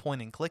mentioned the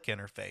point-and-click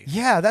interface.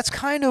 Yeah, that's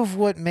kind of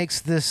what makes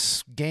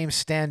this game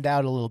stand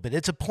out a little bit.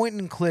 It's a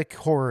point-and-click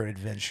horror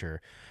adventure.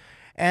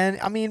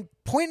 And, I mean,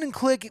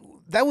 point-and-click,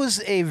 that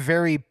was a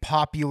very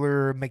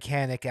popular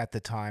mechanic at the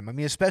time. I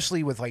mean,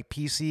 especially with, like,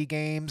 PC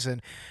games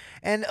and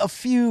a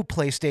few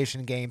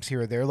PlayStation games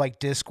here or there, like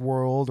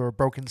Discworld or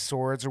Broken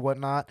Swords or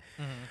whatnot.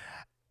 Mm-hmm.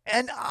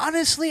 And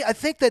honestly, I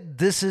think that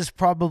this is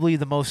probably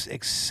the most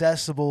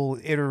accessible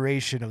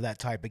iteration of that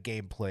type of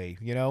gameplay,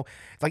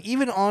 Like,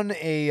 even on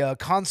a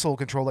console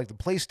controller like the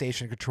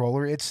PlayStation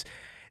controller, it's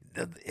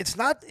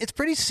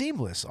pretty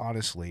seamless,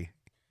 honestly.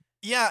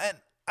 Yeah, and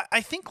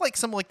I think like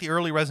some like the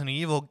early Resident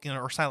Evil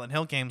or Silent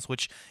Hill games,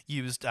 which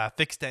used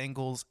fixed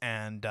angles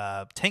and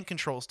tank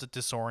controls to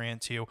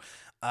disorient you,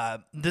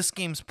 this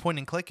game's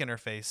point-and-click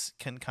interface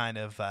can kind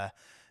of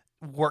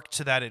work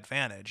to that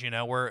advantage,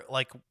 where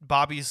like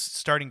Bobby's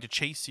starting to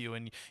chase you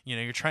and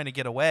you're trying to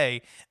get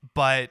away,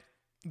 but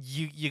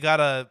you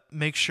gotta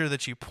make sure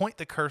that you point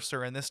the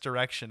cursor in this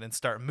direction and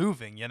start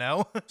moving,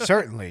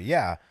 Certainly,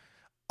 yeah.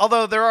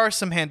 Although there are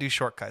some handy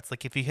shortcuts,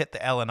 like if you hit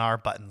the L and R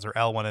buttons or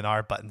L1 and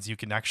R buttons, you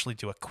can actually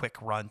do a quick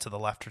run to the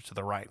left or to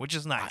the right, which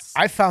is nice.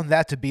 I found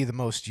that to be the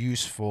most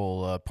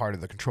useful part of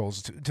the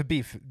controls, to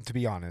be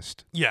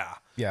honest. Yeah.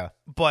 Yeah.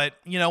 But,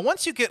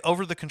 once you get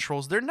over the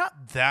controls, they're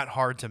not that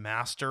hard to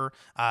master.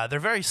 They're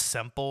very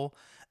simple.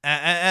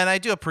 And I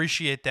do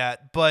appreciate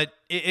that, but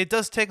it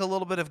does take a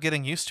little bit of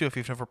getting used to if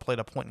you've never played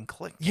a point and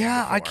click game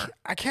before.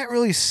 I can't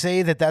really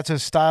say that that's a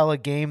style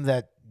of game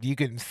that you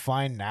can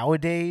find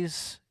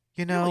nowadays.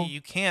 You know, Really,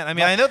 you can't. I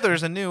mean, I know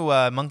there's a new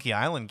Monkey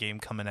Island game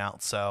coming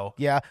out, so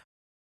yeah.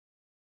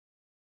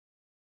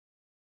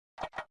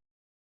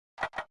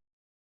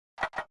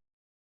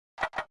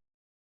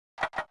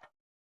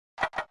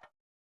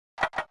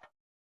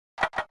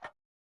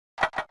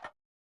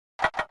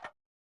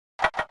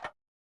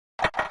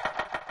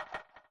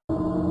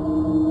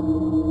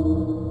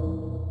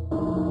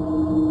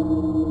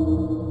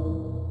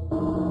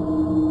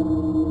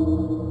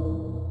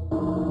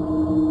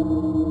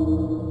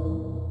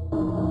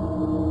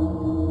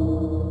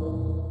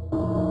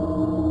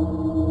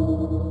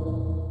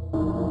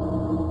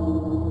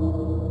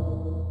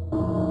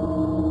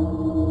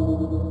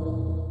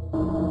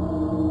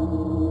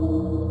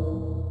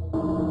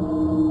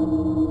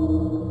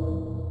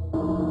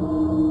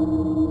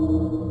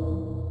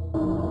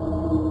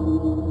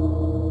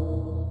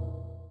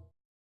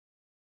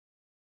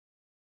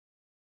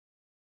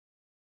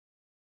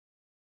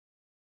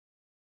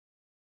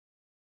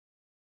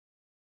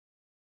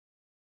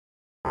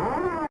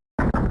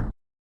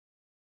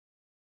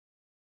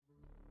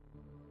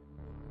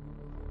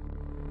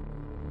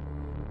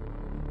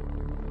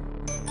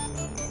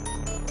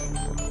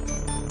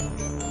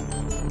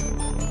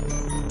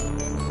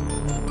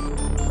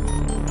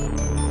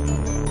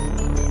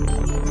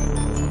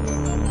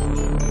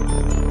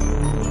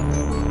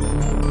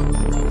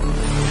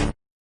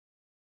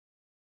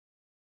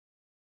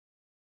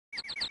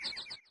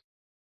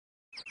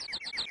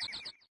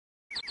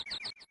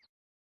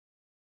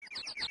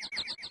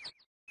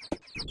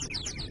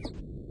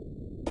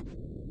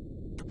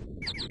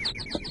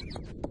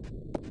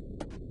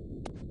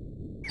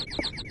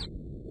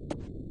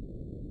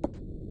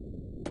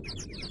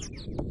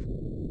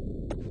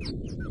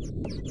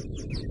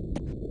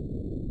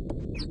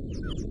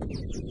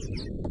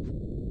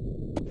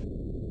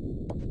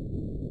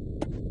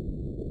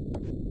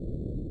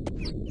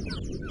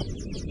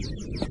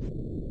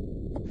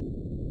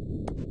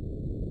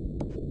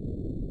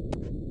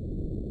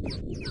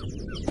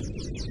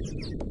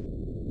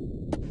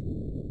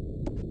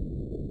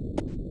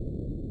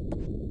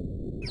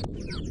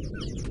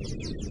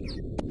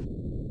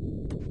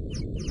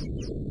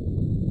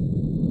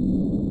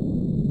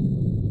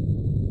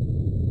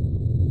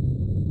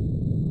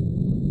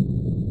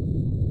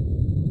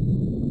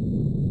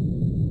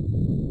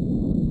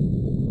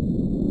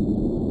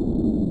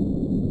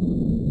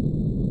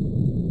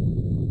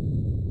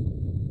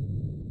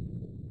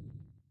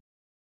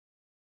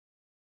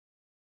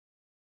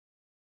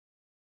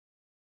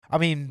 I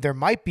mean, there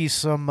might be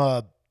some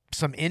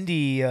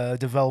indie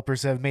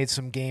developers that have made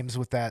some games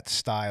with that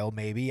style,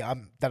 maybe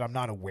that I'm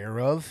not aware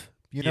of.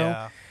 You know,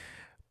 yeah.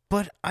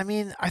 but I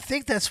mean, I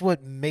think that's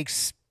what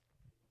makes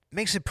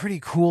it pretty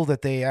cool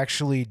that they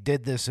actually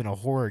did this in a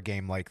horror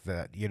game like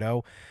that. You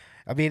know,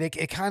 I mean,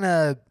 it kind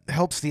of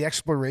helps the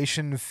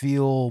exploration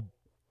feel,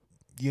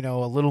 you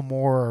know, a little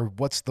more.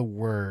 What's the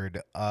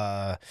word?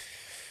 Well,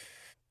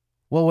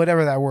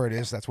 whatever that word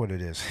is, that's what it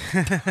is.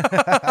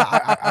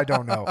 I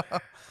don't know.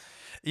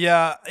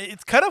 Yeah,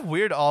 it's kind of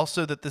weird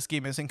also that this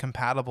game isn't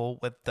compatible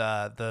with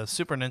the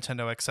Super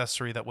Nintendo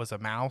accessory that was a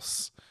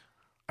mouse.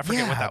 I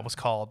forget what Yeah, that was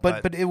called,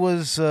 But it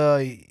was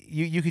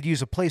you could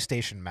use a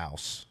PlayStation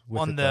mouse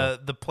with on it, though.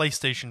 the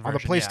PlayStation version. On the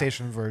yeah.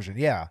 PlayStation version.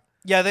 Yeah.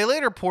 Yeah, they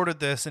later ported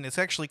this, and it's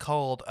actually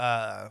called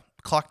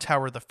Clock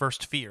Tower: The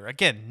First Fear.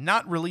 Again,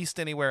 not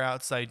released anywhere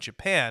outside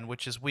Japan,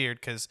 which is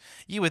weird because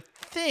you would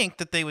think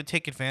that they would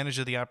take advantage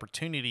of the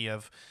opportunity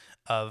of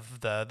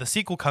the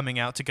sequel coming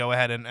out to go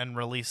ahead and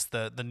release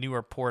the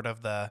newer port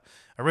of the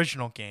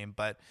original game.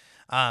 But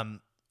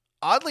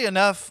oddly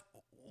enough,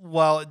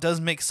 while it does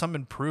make some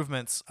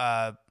improvements,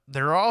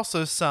 there are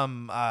also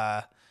some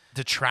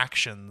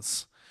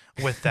detractions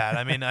with that.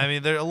 I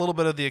mean, there a little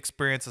bit of the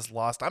experience is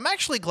lost. I'm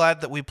actually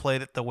glad that we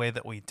played it the way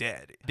that we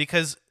did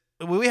because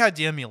we had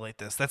to emulate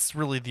this. That's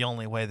really the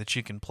only way that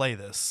you can play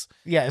this.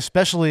 Yeah,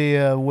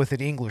 especially with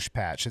an English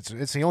patch.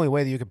 It's the only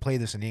way that you can play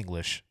this in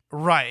English.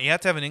 Right. You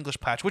have to have an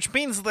English patch, which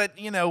means that,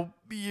 you know,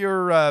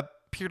 your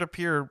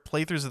peer-to-peer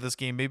playthroughs of this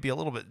game may be a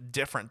little bit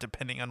different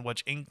depending on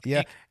which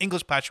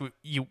English patch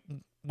you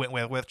went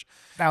with. Which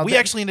Now we that-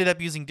 actually ended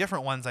up using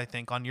different ones, I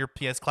think, on your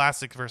PS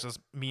Classic versus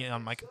me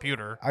on my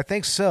computer. I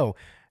think so.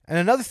 And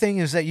another thing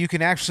is that you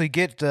can actually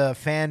get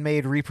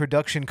fan-made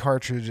reproduction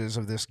cartridges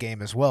of this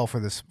game as well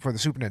for the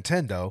Super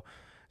Nintendo.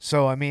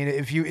 So I mean,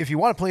 if you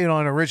want to play it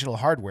on original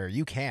hardware,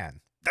 you can.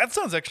 That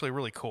sounds actually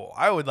really cool.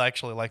 I would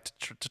actually like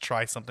to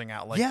try something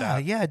out like yeah,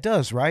 that. Yeah, it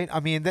does, right? I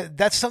mean,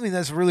 that's something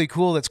that's really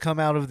cool that's come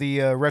out of the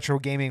retro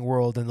gaming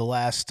world in the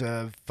last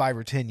 5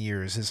 or 10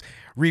 years is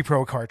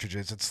repro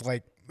cartridges. It's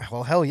like,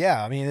 well, hell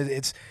yeah. I mean,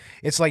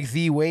 it's like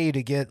the way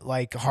to get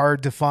like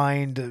hard to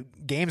find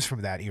games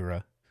from that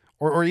era.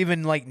 Or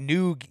even like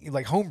new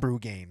like homebrew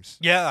games.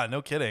 Yeah,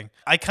 no kidding.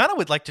 I kind of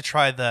would like to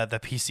try the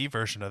PC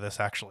version of this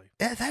actually.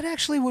 Yeah, that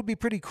actually would be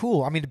pretty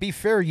cool. I mean, to be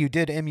fair, you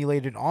did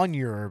emulate it on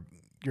your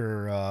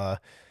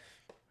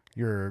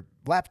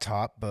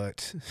laptop,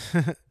 but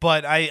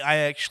But I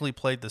actually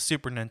played the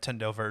Super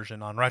Nintendo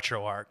version on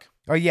RetroArch.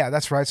 Oh yeah,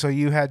 that's right. So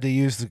you had to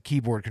use the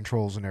keyboard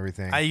controls and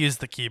everything. I use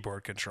the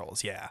keyboard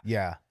controls, yeah.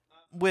 Yeah.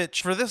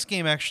 Which for this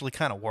game actually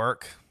kind of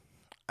work.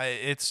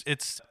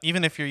 It's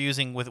even if you're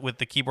using with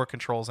the keyboard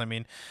controls, I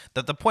mean,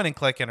 the point and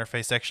click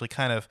interface actually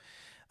kind of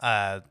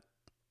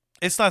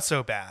it's not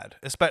so bad.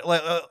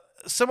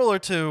 Similar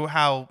to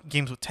how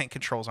games with tank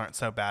controls aren't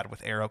so bad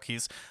with arrow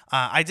keys.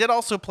 I did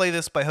also play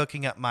this by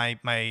hooking up my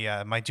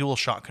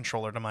DualShock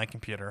controller to my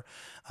computer,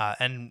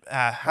 and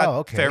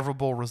had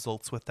favorable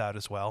results with that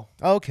as well.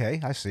 Okay,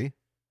 I see.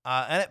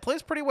 And it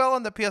plays pretty well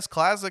on the PS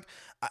Classic.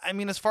 I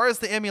mean, as far as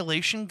the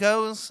emulation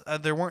goes,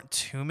 there weren't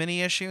too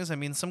many issues. I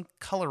mean, some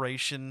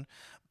coloration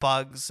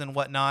bugs and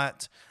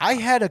whatnot. I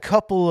had a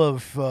couple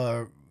of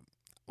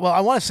well,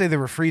 I want to say they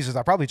were freezes.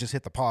 I probably just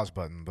hit the pause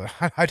button, but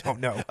I don't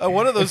know.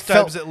 One of those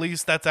times, at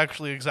least, that's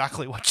actually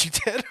exactly what you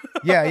did.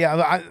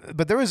 yeah.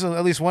 But there was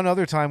at least one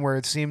other time where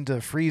it seemed to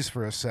freeze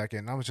for a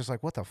second. I was just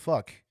like, what the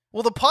fuck?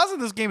 Well, the pause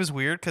in this game is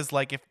weird because,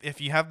 like, if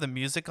you have the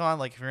music on,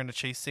 like, if you're in a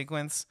chase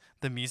sequence,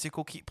 the music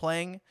will keep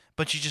playing,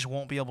 but you just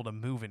won't be able to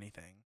move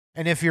anything.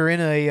 And if you're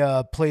in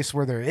a place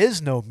where there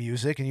is no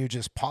music and you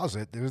just pause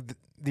it,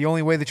 the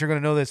only way that you're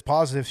going to know that it's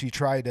paused is if you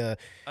try to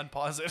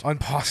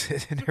unpause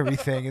it and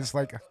everything. It's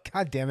like,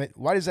 God damn it.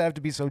 Why does that have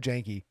to be so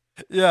janky?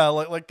 Yeah,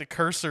 like the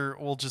cursor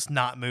will just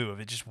not move.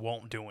 It just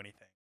won't do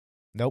anything.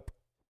 Nope.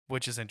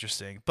 Which is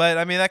interesting. But,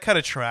 I mean, that kind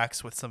of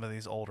tracks with some of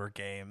these older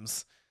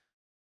games.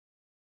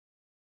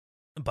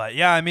 But,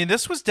 yeah, I mean,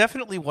 this was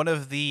definitely one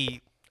of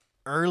the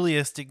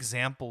earliest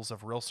examples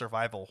of real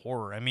survival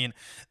horror. I mean,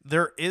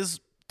 there is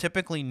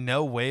typically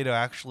no way to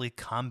actually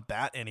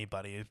combat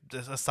anybody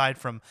aside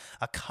from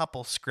a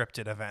couple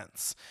scripted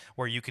events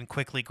where you can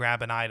quickly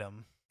grab an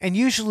item. And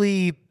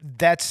usually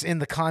that's in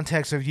the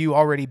context of you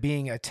already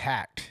being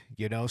attacked,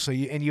 you know? So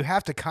you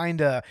have to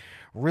kind of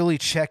really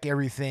check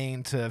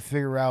everything to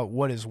figure out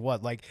what is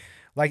what. Like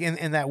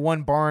in that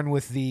one barn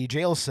with the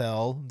jail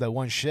cell, the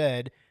one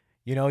shed,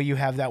 you know, you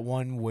have that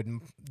one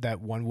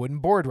wooden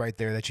board right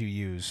there that you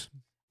use.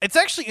 It's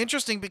actually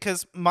interesting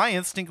because my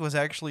instinct was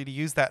actually to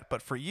use that,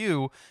 but for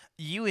you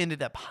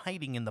ended up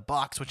hiding in the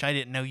box, which I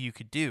didn't know you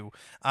could do,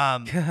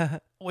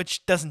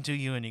 which doesn't do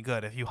you any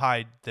good. If you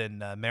hide,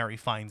 then Mary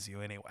finds you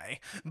anyway.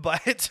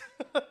 But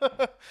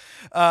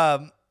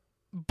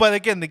but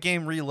again, the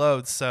game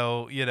reloads,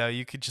 so you know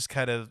you could just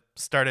kind of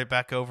start it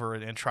back over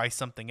and try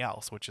something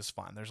else, which is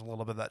fun. There's a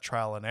little bit of that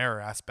trial and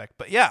error aspect,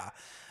 but yeah,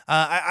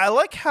 I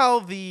like how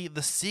the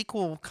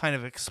sequel kind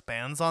of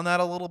expands on that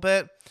a little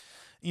bit.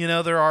 You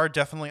know, there are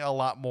definitely a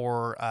lot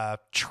more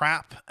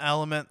trap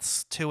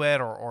elements to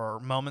it or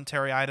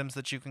momentary items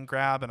that you can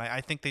grab. And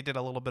I think they did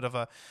a little bit of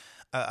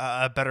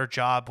a better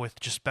job with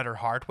just better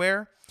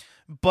hardware.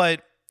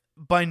 But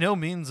by no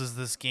means is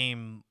this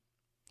game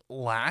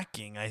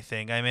lacking, I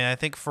think. I mean, I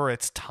think for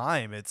its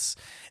time, it's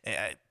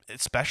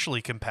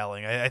especially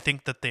compelling. I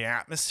think that the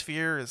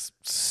atmosphere is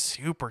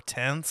super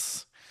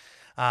tense.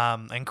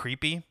 And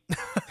creepy.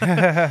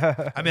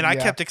 I mean, I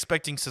kept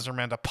expecting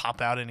Scissorman to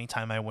pop out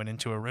anytime I went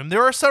into a room.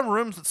 There are some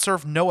rooms that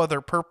serve no other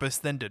purpose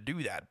than to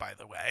do that, by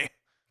the way.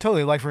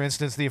 Totally. Like, for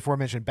instance, the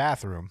aforementioned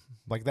bathroom.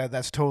 Like,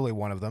 that's totally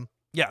one of them.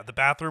 Yeah, the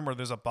bathroom where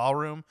there's a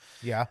ballroom.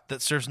 Yeah.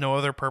 That serves no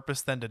other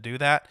purpose than to do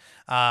that.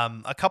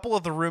 A couple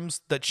of the rooms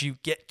that you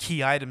get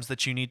key items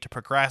that you need to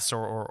progress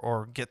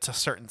or get to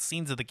certain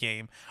scenes of the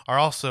game are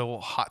also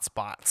hot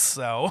spots.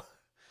 So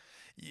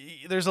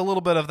there's a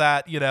little bit of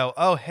that, you know,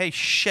 oh, hey,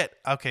 shit.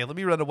 Okay, let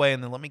me run away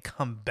and then let me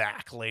come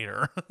back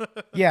later.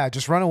 Yeah,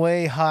 just run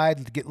away,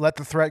 hide, let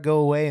the threat go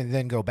away, and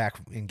then go back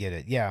and get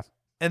it. Yeah.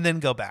 And then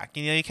go back.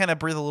 You know, you kind of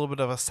breathe a little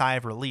bit of a sigh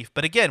of relief.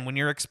 But again, when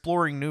you're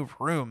exploring new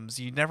rooms,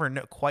 you never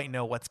quite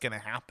know what's going to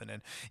happen.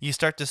 And you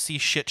start to see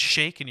shit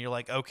shake and you're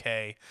like,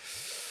 okay.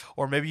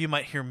 Or maybe you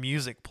might hear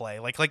music play.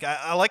 Like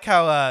I like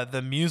how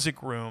the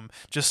music room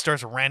just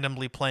starts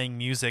randomly playing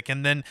music,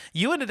 and then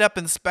you ended up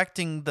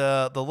inspecting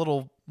the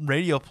little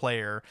radio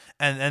player,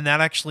 and that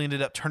actually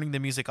ended up turning the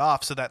music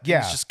off, so that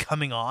thing's just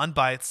coming on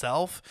by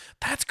itself.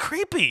 That's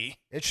creepy.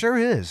 It sure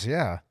is,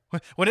 yeah.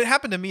 When it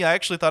happened to me, I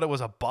actually thought it was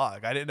a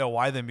bug. I didn't know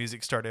why the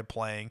music started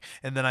playing,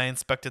 and then I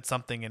inspected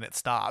something and it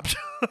stopped.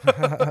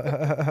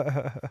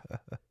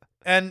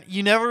 And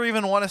you never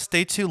even want to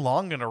stay too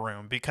long in a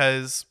room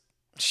because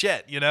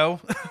shit, you know?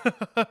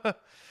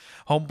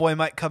 Homeboy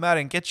might come out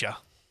and get you.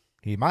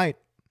 He might.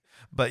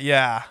 But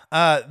yeah,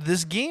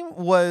 this game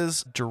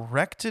was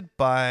directed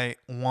by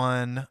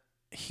one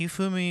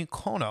Hifumi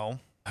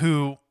Kono,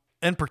 who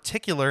in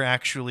particular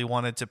actually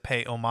wanted to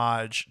pay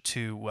homage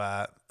to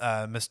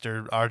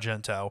Mr.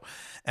 Argento.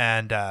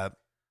 And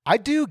I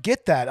do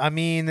get that. I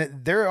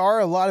mean, there are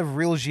a lot of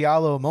real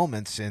giallo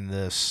moments in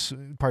this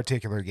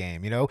particular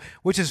game, you know,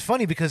 which is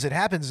funny because it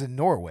happens in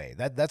Norway.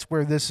 That's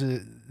where this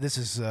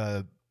is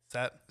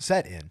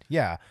set in.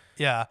 Yeah.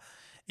 Yeah.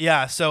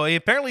 Yeah, so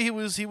apparently he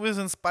was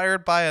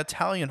inspired by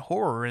Italian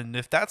horror, and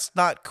if that's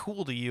not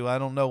cool to you, I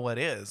don't know what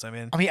is. I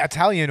mean,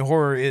 Italian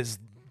horror is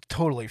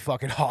totally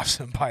fucking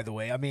awesome, by the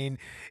way. I mean,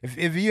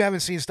 if you haven't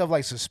seen stuff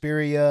like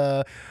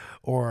Suspiria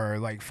or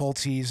like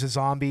Fulci's A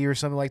Zombie or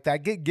something like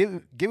that,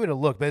 give it a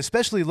look, but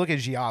especially look at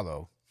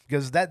Giallo.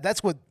 because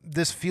that's what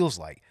this feels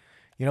like.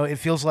 You know, it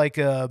feels like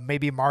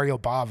maybe Mario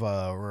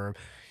Bava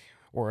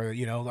or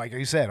you know, like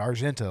you said,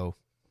 Argento.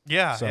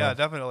 Yeah, So- yeah,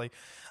 definitely.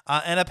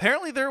 And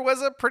apparently there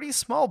was a pretty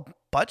small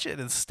budget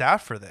and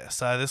staff for this.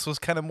 This was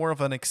kind of more of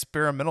an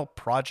experimental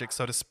project,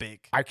 so to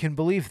speak, I can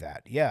believe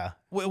that. Yeah,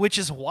 which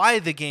is why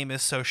the game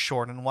is so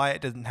short and why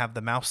it didn't have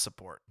the mouse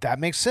support. that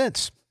makes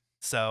sense.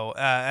 So,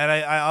 and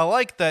I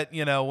like that,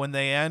 you know, when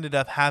they ended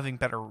up having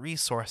better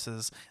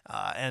resources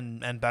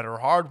and better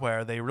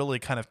hardware, they really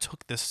kind of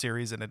took this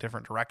series in a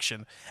different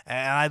direction.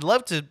 And I'd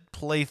love to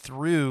play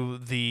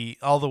through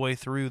all the way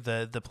through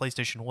the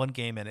PlayStation 1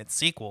 game and its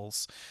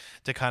sequels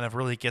to kind of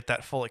really get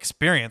that full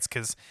experience,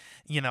 because,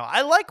 you know,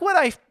 I like what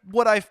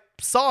I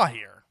saw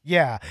here.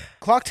 Yeah.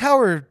 Clock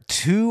Tower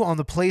 2 on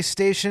the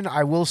PlayStation,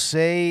 I will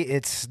say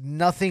it's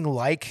nothing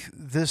like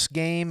this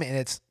game, and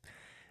it's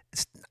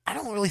I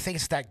don't really think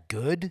it's that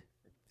good.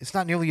 It's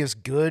not nearly as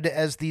good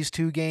as these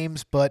two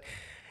games, but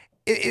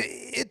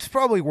it's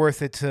probably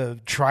worth it to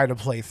try to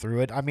play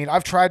through it. I mean,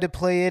 I've tried to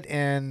play it,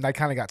 and I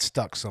kind of got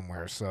stuck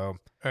somewhere, so...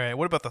 All right,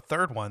 what about the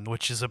third one,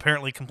 which is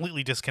apparently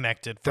completely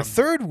disconnected from... The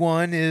third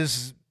one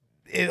is...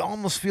 It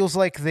almost feels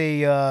like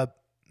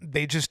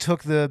they just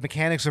took the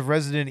mechanics of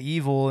Resident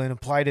Evil and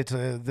applied it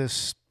to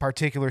this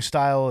particular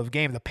style of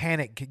game, the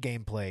panic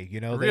gameplay, you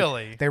know?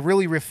 Really? They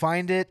really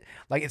refined it.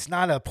 Like, it's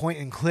not a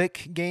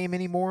point-and-click game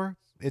anymore.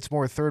 It's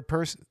more third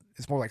person.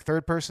 It's more like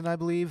third person, I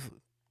believe,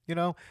 you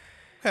know?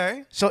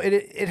 Okay. So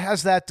it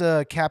has that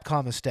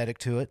Capcom aesthetic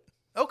to it.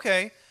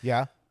 Okay.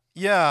 Yeah.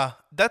 Yeah,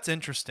 that's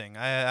interesting.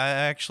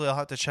 I'll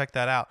have to check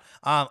that out.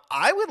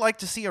 I would like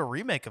to see a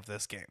remake of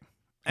this game.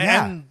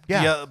 And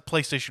the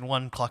PlayStation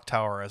 1 Clock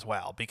Tower as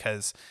well,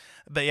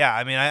 but yeah,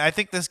 I mean, I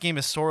think this game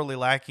is sorely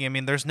lacking. I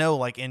mean, there's no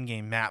like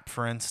in-game map,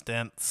 for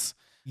instance.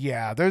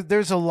 Yeah,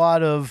 there's a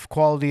lot of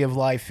quality of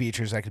life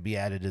features that could be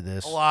added to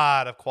this. A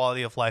lot of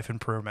quality of life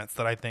improvements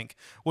that I think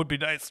would be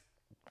nice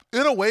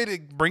in a way to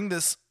bring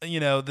this, you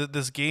know,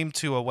 this game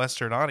to a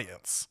Western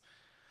audience.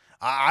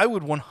 I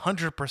would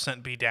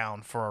 100% be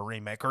down for a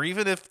remake, or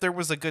even if there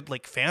was a good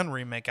like fan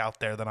remake out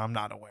there that I'm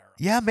not aware of.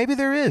 Yeah, maybe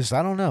there is.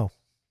 I don't know.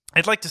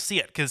 I'd like to see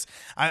it, because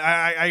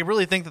I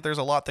really think that there's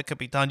a lot that could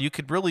be done. You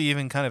could really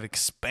even kind of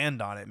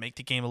expand on it, make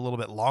the game a little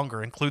bit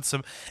longer, include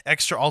some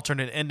extra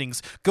alternate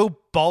endings, go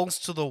balls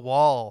to the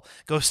wall,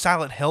 go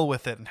Silent Hill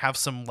with it, and have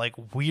some like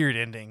weird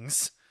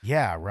endings.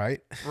 Yeah,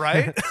 right.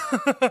 Right?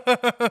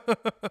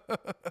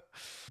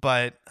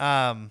 But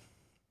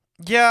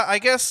yeah, I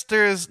guess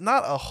there's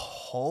not a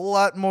whole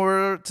lot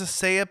more to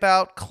say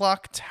about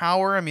Clock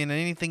Tower. I mean,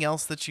 anything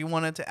else that you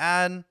wanted to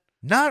add?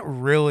 Not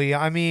really.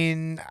 I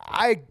mean,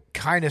 I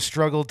kind of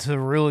struggled to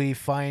really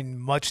find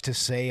much to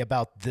say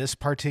about this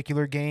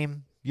particular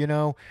game, you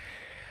know?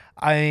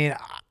 I mean,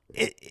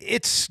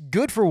 it's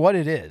good for what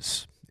it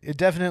is. It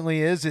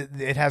definitely is.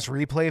 It has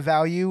replay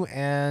value,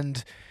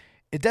 and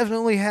it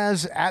definitely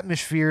has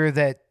atmosphere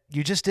that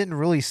you just didn't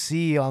really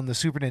see on the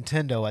Super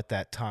Nintendo at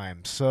that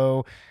time.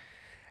 So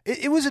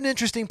it was an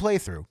interesting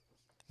playthrough.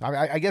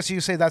 I guess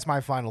you say that's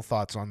my final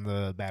thoughts on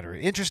the matter.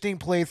 Interesting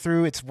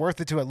playthrough. It's worth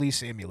it to at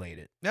least emulate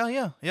it.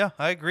 Yeah,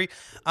 I agree.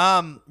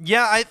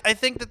 I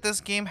think that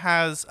this game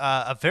has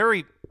a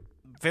very,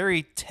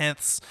 very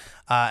tense,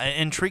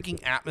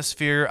 intriguing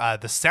atmosphere.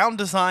 The sound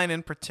design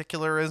in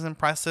particular is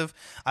impressive.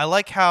 I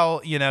like how,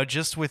 you know,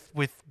 just with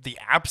the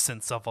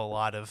absence of a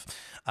lot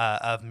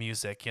of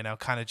music, you know,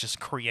 kind of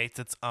just creates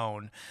its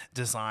own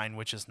design,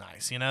 which is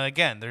nice. You know,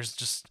 again, there's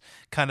just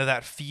kind of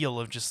that feel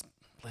of just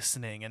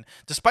listening, and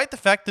despite the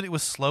fact that it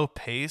was slow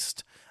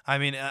paced, I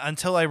mean,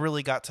 until I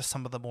really got to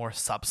some of the more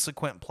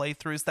subsequent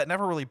playthroughs, that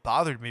never really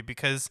bothered me,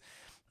 because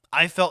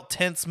I felt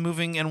tense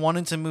moving and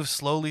wanting to move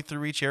slowly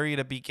through each area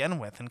to begin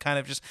with, and kind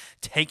of just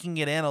taking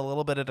it in a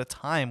little bit at a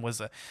time was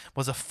a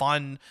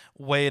fun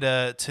way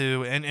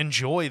to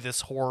enjoy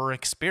this horror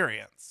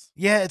experience.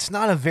 Yeah, it's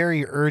not a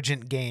very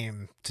urgent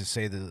game to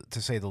say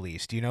the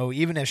least, you know,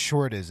 even as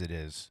short as it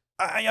is.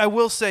 I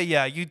will say,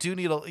 yeah, you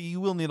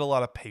will need a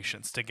lot of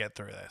patience to get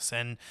through this,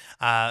 and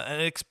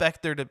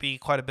expect there to be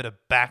quite a bit of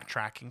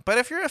backtracking. But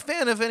if you're a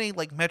fan of any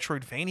like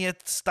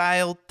Metroidvania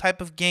style type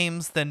of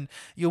games, then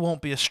you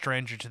won't be a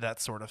stranger to that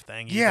sort of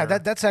thing. Yeah, either.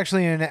 that's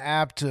actually an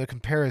apt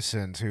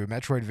comparison to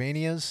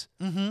Metroidvanias.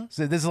 Mm-hmm.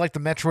 So this is like the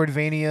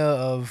Metroidvania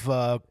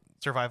of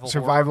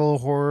survival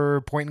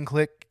horror point and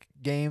click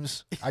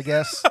games, I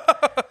guess.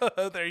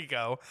 There you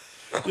go.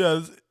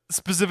 Yeah.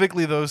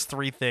 Specifically those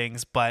three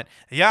things, but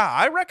yeah,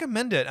 I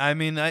recommend it. I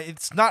mean,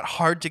 it's not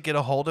hard to get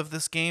a hold of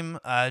this game.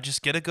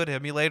 Just get a good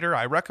emulator.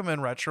 I recommend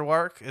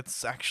RetroArch.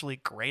 It's actually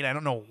great. I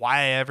don't know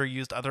why I ever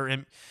used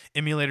other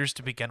emulators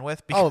to begin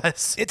with,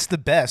 because it's the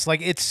best.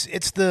 Like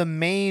it's the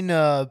main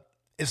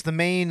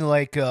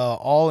like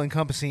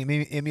all-encompassing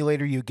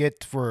emulator you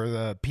get for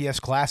the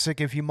PS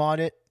Classic if you mod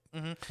it,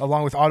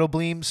 along with Auto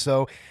Bleem.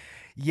 So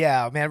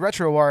yeah, man,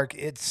 RetroArch,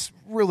 it's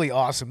really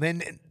awesome.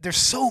 And there's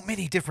so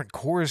many different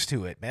cores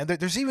to it, man.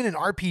 There's even an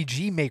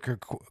RPG Maker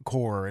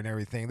core and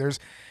everything.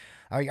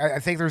 I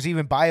think there's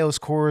even BIOS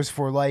cores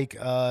for like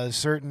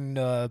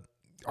certain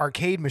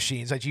arcade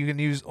machines that you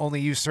can only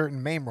use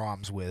certain MAME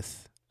ROMs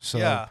with. So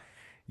Yeah.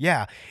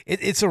 yeah,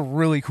 it's a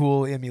really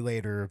cool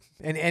emulator,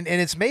 and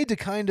it's made to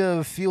kind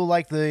of feel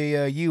like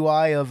the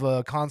UI of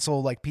a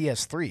console like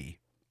PS3.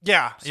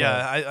 Yeah, So-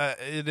 yeah,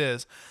 it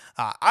is.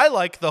 I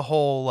like the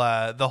whole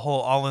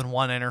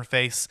all-in-one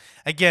interface.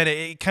 Again,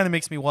 it kind of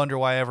makes me wonder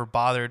why I ever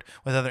bothered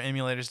with other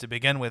emulators to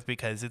begin with,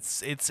 because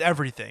it's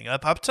everything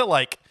up to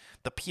like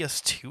the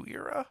PS2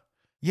 era.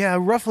 Yeah,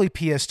 roughly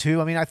PS2.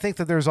 I mean, I think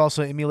that there's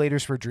also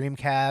emulators for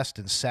Dreamcast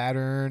and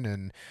Saturn,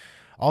 and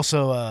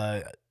also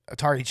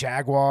Atari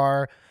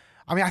Jaguar.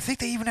 I mean, I think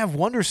they even have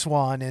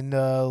WonderSwan and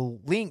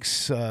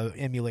Lynx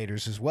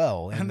emulators as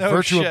well, and No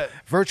shit.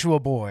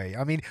 Virtua Boy.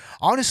 I mean,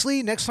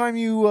 honestly, next time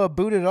you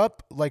boot it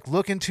up, like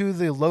look into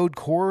the load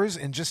cores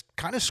and just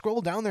kind of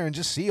scroll down there and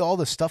just see all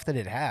the stuff that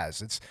it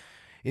has.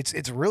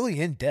 It's really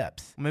in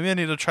depth. Maybe I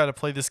need to try to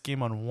play this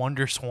game on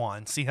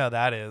WonderSwan, see how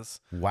that is.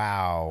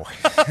 Wow.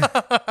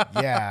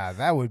 Yeah,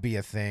 that would be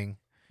a thing.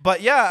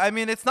 But yeah, I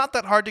mean, it's not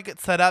that hard to get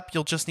set up.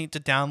 You'll just need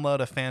to download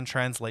a fan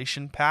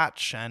translation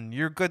patch, and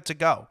you're good to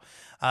go.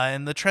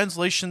 And the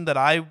translation that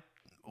I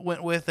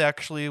went with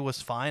actually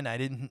was fine. I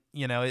didn't,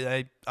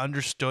 I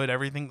understood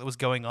everything that was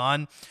going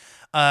on.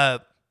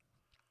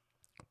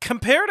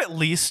 Compared at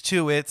least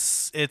to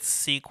its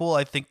sequel,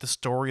 I think the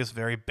story is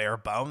very bare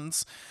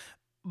bones.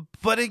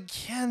 But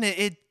again,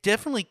 it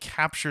definitely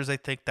captures, I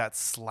think, that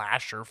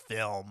slasher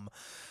film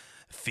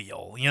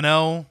feel,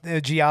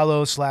 The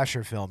Giallo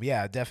slasher film.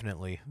 Yeah,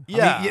 definitely.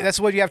 Yeah. I mean, that's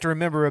what you have to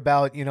remember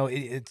about,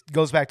 it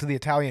goes back to the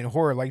Italian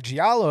horror. Like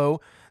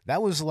Giallo,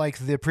 that was like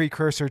the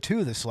precursor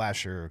to the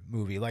slasher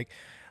movie. Like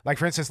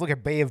for instance, look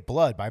at Bay of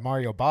Blood by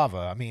Mario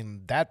Bava. I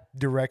mean, that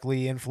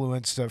directly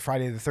influenced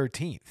Friday the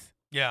 13th.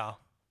 Yeah.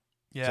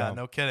 Yeah, So-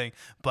 no kidding.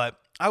 But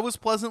I was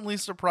pleasantly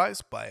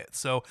surprised by it.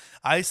 So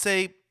I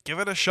say give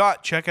it a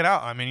shot. Check it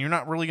out. I mean, you're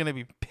not really going to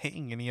be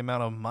paying any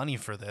amount of money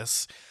for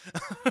this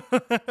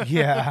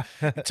Yeah.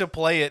 to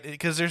play it,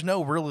 because there's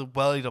no really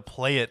way to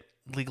play it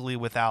legally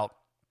without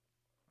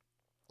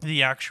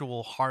the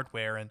actual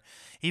hardware. And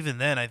even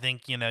then, I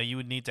think, you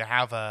would need to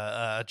have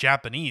a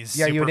Japanese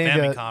Yeah, Super you would need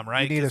Famicom,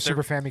 right? You need a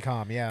Super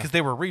Famicom, yeah. Because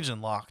they were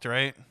region locked,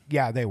 right?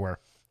 Yeah, they were.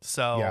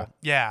 So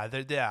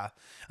yeah.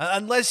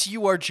 Unless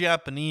you are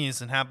Japanese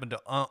and happen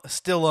to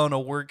still own a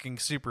working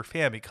Super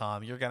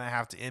Famicom, you're gonna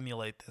have to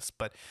emulate this.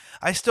 But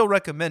I still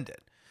recommend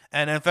it,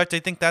 and in fact,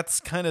 I think that's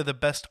kind of the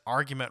best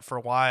argument for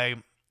why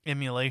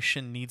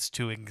emulation needs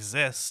to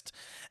exist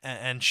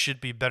and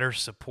should be better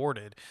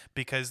supported.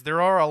 Because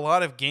there are a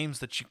lot of games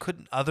that you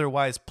couldn't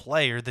otherwise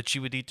play, or that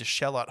you would need to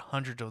shell out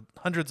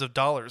hundreds of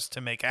dollars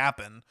to make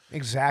happen,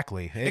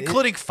 Exactly.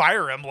 including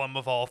Fire Emblem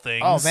of all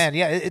things. Oh man,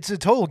 yeah, it's a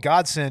total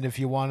godsend if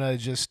you want to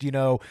just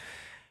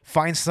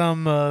find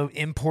some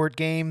import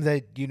game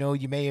that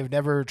you may have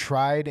never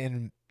tried,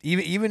 and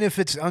even if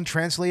it's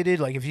untranslated,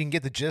 like if you can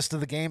get the gist of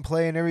the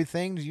gameplay and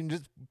everything, you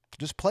can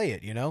just play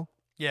it.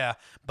 Yeah,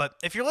 but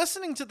if you're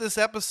listening to this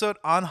episode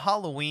on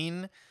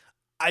Halloween,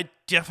 I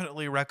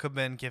definitely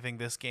recommend giving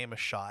this game a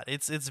shot.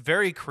 It's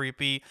very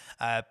creepy.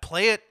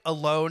 Play it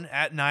alone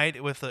at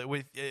night with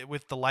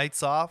the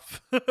lights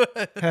off.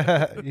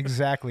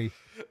 Exactly.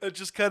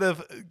 Just kind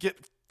of get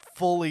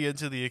fully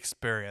into the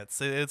experience.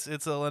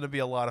 It's going to be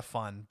a lot of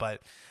fun.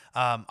 But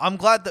I'm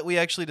glad that we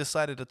actually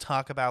decided to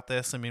talk about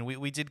this. I mean,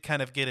 we did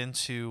kind of get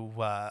into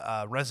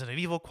Resident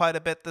Evil quite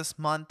a bit this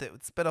month.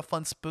 It's been a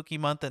fun, spooky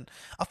month and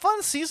a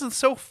fun season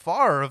so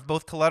far of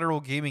both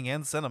Collateral Gaming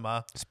and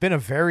Cinema. It's been a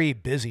very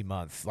busy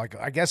month. Like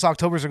I guess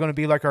October's are going to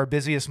be like our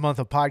busiest month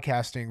of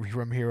podcasting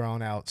from here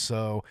on out.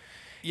 So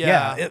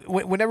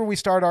whenever we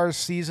start our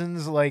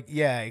seasons,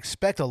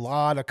 expect a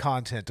lot of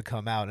content to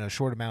come out in a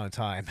short amount of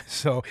time.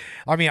 So,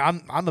 I mean,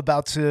 I'm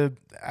about to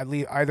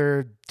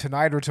either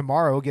tonight or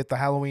tomorrow get the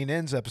Halloween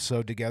Ends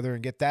episode together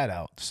and get that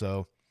out.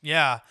 So,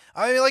 yeah.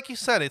 I mean, like you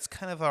said, it's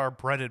kind of our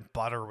bread and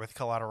butter with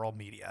Collateral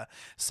Media.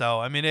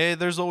 So, I mean,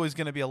 there's always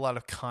going to be a lot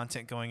of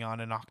content going on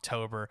in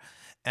October.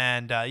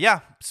 And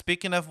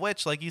speaking of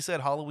which, like you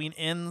said, Halloween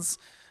Ends,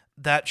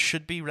 that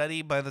should be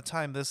ready by the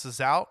time this is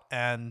out.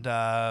 And,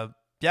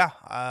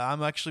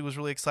 I'm actually was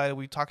really excited.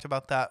 We talked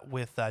about that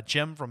with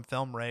Jim from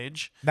Film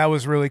Rage. that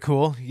was really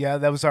cool. Yeah,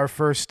 that was our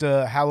first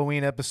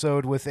Halloween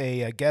episode with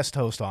a guest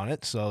host on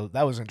it. So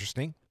that was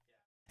interesting.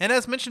 And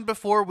as mentioned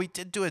before, we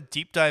did do a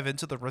deep dive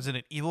into the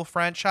Resident Evil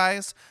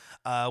franchise.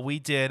 We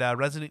did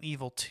Resident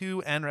Evil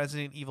 2 and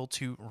Resident Evil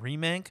 2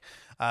 Remake.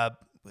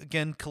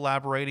 Again,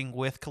 collaborating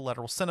with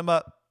Collateral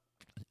Cinema.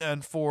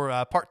 And for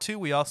part 2,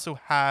 we also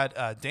had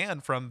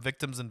Dan from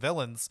Victims and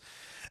Villains.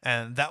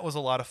 And that was a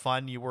lot of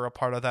fun. You were a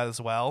part of that as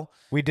well.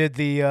 We did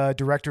the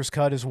director's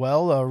cut as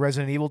well,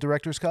 Resident Evil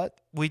director's cut.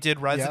 We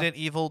did Resident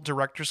Evil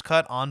Director's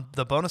Cut on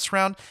the bonus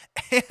round.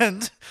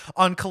 And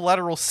on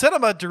Collateral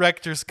Cinema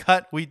Director's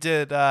Cut, we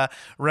did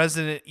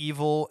Resident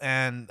Evil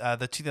and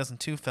the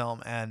 2002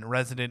 film and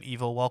Resident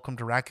Evil Welcome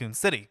to Raccoon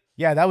City.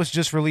 Yeah, that was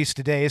just released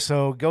today,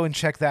 so go and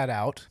check that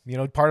out.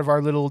 Part of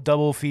our little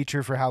double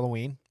feature for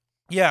Halloween.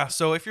 Yeah,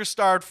 so if you're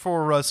starved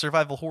for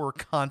survival horror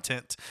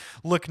content,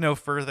 look no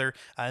further.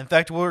 In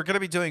fact, we're going to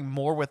be doing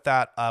more with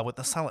that with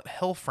the Silent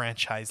Hill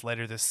franchise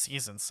later this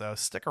season, so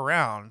stick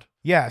around.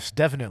 Yes,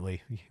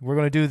 definitely. We're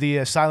going to do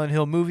the Silent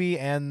Hill movie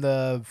and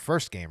the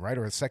first game, right?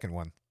 Or the second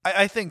one.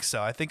 I think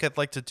so. I think I'd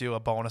like to do a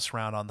bonus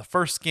round on the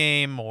first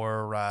game,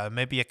 or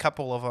maybe a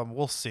couple of them.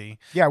 We'll see.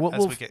 Yeah,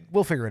 as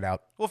we'll figure it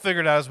out. We'll figure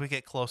it out as we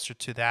get closer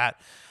to that.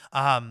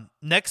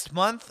 Next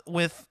month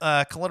with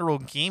Collateral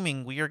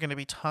Gaming, we are going to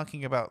be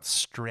talking about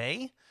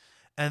Stray.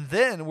 And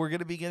then we're going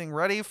to be getting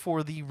ready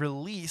for the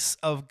release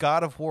of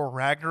God of War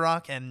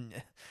Ragnarok.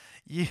 And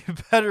you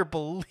better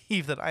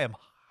believe that I am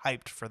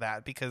hyped for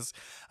that, because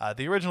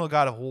the original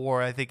God of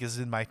War, I think, is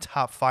in my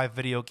top 5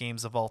 video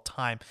games of all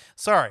time.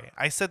 Sorry,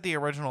 I said the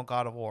original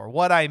God of War.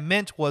 What I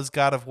meant was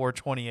God of War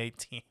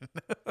 2018.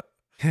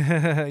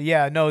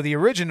 Yeah, no, the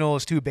original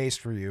is too based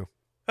for you.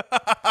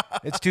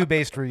 It's too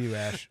based for you,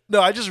 Ash.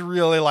 No, I just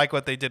really like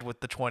what they did with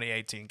the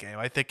 2018 game.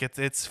 I think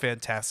it's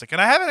fantastic, and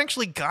I haven't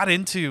actually got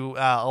into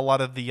a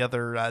lot of the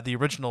other the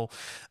original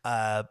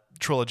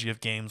trilogy of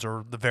games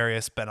or the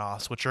various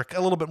spin-offs, which are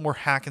a little bit more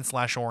hack and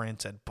slash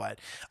oriented. But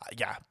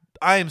yeah,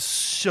 I am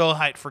so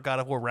hyped for God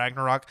of War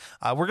Ragnarok.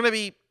 We're gonna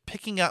be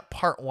picking up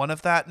part 1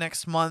 of that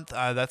next month.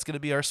 That's going to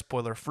be our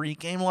spoiler-free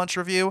game launch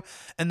review.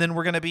 And then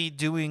we're going to be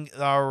doing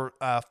our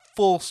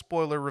full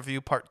spoiler review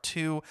part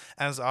 2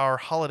 as our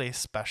holiday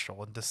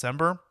special in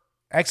December.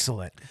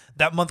 Excellent.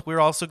 That month,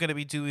 we're also going to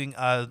be doing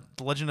The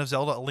Legend of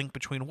Zelda: A Link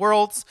Between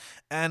Worlds.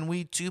 And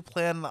we do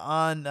plan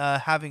on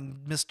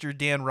having Mr.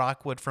 Dan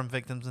Rockwood from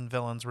Victims and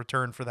Villains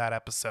return for that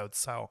episode.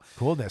 So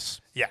Coolness.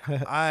 yeah,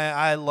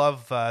 I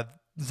love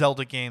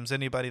Zelda games.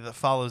 Anybody that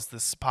follows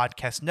this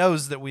podcast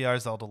knows that we are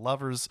Zelda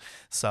lovers.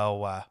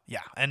 So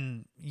yeah,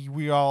 and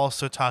we are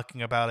also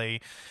talking about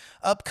a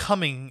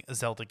upcoming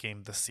Zelda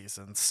game this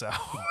season. So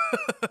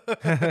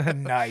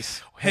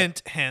Nice.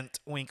 hint,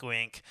 hint, wink,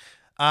 wink.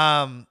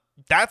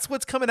 That's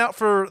what's coming out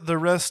for the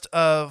rest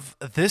of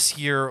this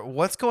year.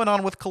 What's going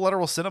on with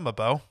Collateral Cinema,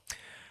 Bo?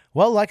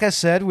 Well, like I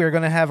said, we're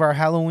going to have our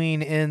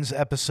Halloween Ends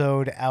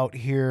episode out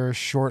here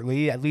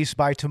shortly, at least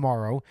by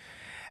tomorrow.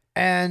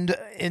 And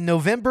in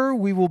November,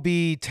 we will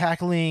be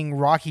tackling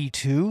Rocky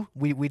 2.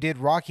 We did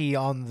Rocky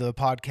on the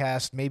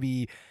podcast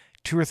maybe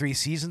 2 or 3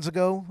 seasons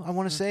ago, I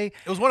want to say.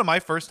 It was one of my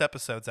first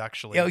episodes,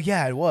 actually. Oh,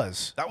 yeah, it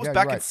was. That was Yeah,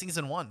 back you're in right.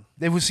 season 1.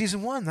 It was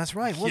season 1, that's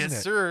right, wasn't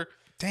Yes, it? sir.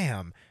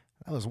 Damn,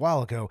 that was a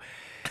while ago.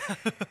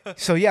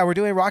 So yeah, we're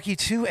doing Rocky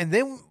 2, and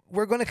then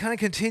we're going to kind of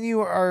continue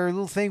our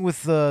little thing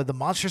with the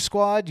Monster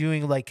Squad,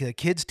 doing like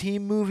kids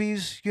team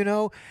movies, you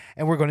know,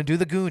 and we're going to do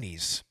the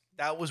Goonies.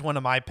 That was one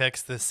of my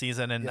picks this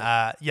season, and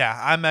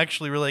yeah, I'm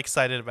actually really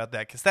excited about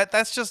that, because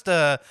that's just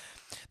a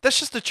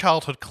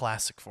childhood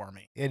classic for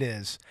me. It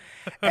is.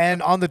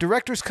 And on the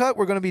director's cut,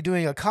 we're going to be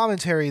doing a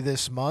commentary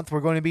this month.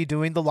 We're going to be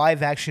doing the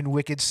live-action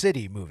Wicked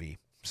City movie.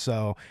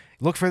 So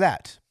look for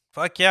that.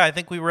 Fuck yeah, I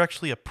think we were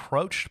actually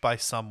approached by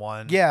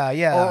someone. Yeah,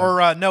 yeah.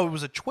 Or no, it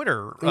was a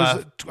Twitter. It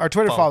was our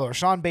Twitter follow. follower,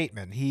 Sean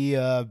Bateman. He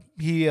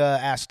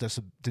asked us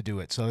to do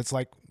it. So it's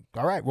like,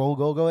 all right, we'll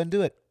go ahead and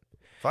do it.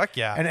 Fuck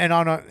yeah.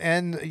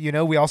 And you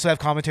know, we also have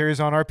commentaries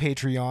on our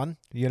Patreon,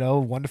 you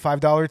know, $1 to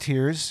 $5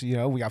 tiers. You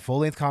know, we got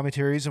full-length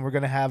commentaries, and we're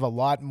going to have a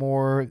lot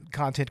more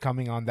content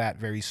coming on that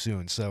very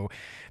soon. So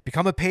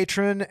become a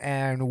patron,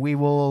 and we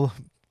will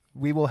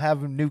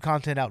have new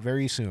content out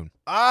very soon.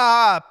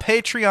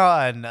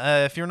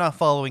 Patreon. If you're not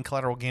following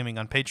Collateral Gaming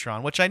on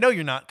Patreon, which I know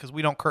you're not, because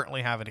we don't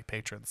currently have any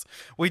patrons.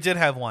 We did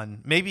have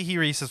one. Maybe he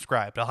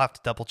resubscribed. I'll have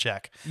to double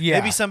check. Yeah.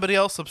 Maybe somebody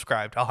else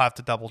subscribed. I'll have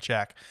to double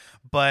check.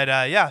 But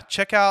yeah,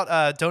 check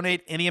out,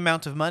 donate any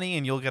amount of money,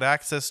 and you'll get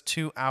access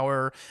to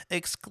our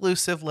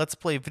exclusive Let's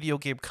Play video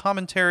game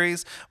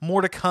commentaries.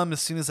 More to come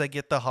as soon as I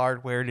get the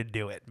hardware to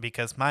do it,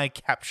 because my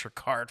capture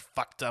card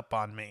fucked up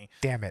on me.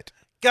 Damn it.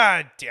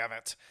 God damn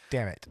it.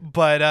 Damn it.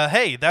 But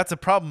hey, that's a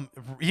problem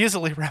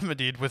easily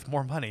remedied with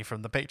more money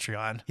from the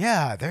Patreon.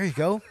 Yeah, there you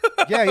go.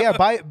 Yeah.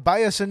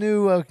 Buy us a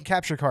new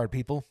capture card,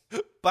 people.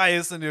 Buy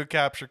us a new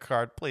capture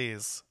card,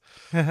 please.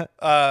 Yeah,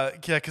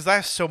 because I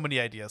have so many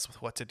ideas with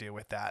what to do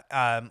with that.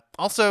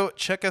 Also,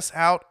 check us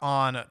out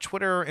on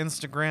Twitter,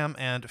 Instagram,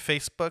 and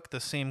Facebook. The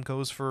same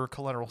goes for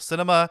Collateral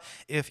Cinema.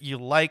 If you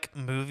like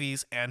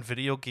movies and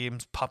video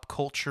games, pop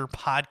culture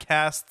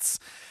podcasts,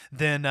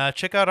 then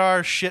check out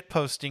our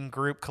shitposting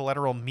group,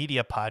 Collateral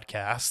Media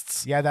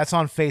Podcasts. Yeah, that's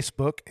on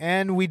Facebook.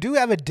 And we do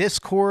have a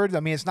Discord. I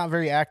mean, it's not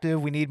very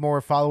active. We need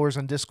more followers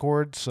on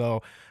Discord,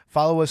 so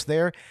follow us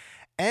there.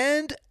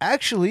 And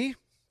actually,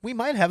 we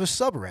might have a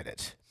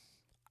subreddit.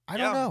 I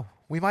don't know.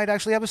 We might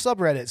actually have a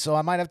subreddit, so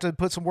I might have to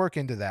put some work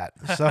into that.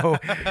 So,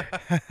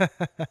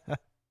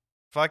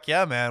 Fuck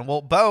yeah, man.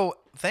 Well, Bo,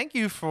 thank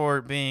you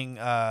for being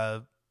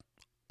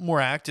more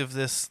active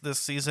this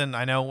season.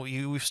 I know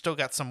we've still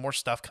got some more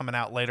stuff coming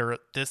out later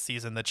this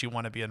season that you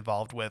want to be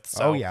involved with.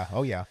 So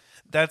oh yeah.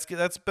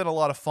 That's been a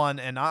lot of fun,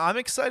 and I'm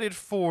excited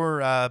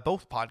for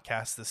both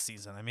podcasts this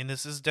season. I mean,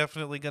 this is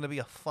definitely going to be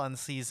a fun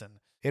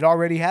season. It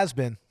already has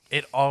been.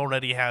 It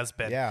already has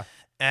been. Yeah.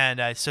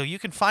 And so you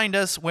can find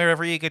us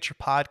wherever you get your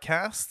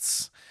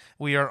podcasts.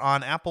 We are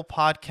on Apple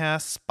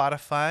Podcasts,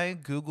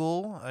 Spotify,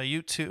 Google,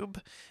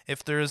 YouTube.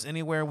 If there is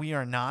anywhere we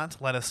are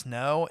not, let us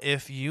know.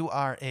 If you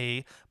are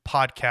a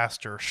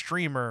podcaster,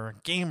 streamer,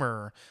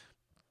 gamer,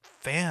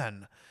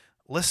 fan,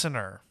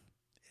 listener,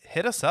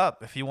 hit us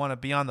up if you want to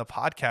be on the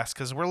podcast,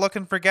 because we're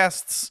looking for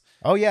guests.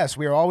 Oh, yes.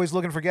 We are always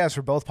looking for guests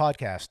for both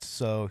podcasts.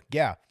 So,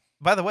 yeah.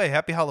 By the way,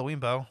 happy Halloween,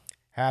 Bo.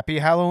 Happy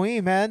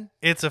Halloween, man.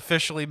 It's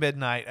officially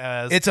midnight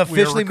as It's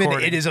officially we are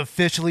midnight. It is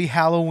officially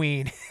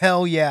Halloween.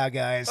 Hell yeah,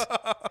 guys.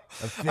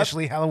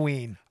 Officially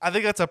Halloween. I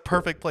think that's a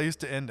perfect place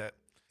to end it.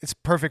 It's a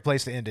perfect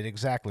place to end it.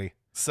 Exactly.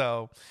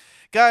 So,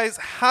 guys,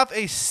 have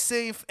a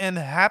safe and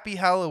happy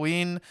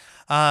Halloween.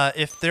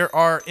 If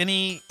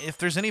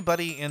there's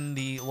anybody in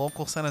the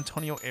local San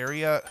Antonio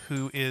area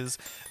who is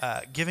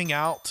giving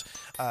out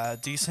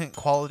decent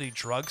quality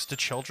drugs to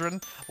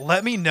children,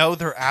 let me know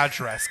their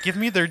address. Give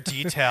me their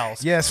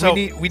details. Yes, So,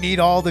 we need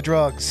all the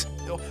drugs.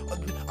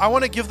 I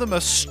want to give them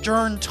a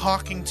stern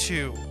talking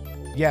to.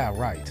 Yeah,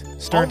 right.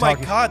 Oh my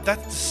God,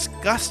 that's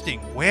disgusting.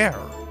 Where?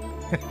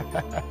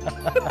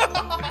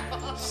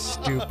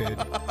 Stupid.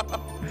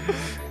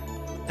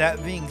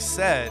 That being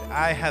said,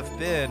 I have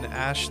been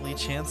Ashley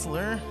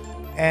Chancellor.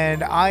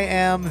 And I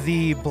am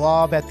the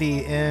blob at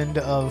the end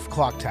of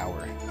Clock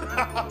Tower.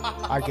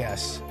 I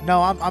guess.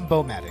 No, I'm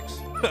Bo Maddox.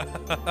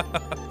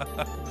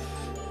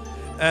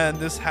 And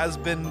this has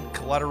been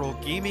Collateral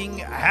Gaming.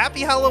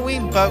 Happy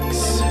Halloween,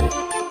 folks!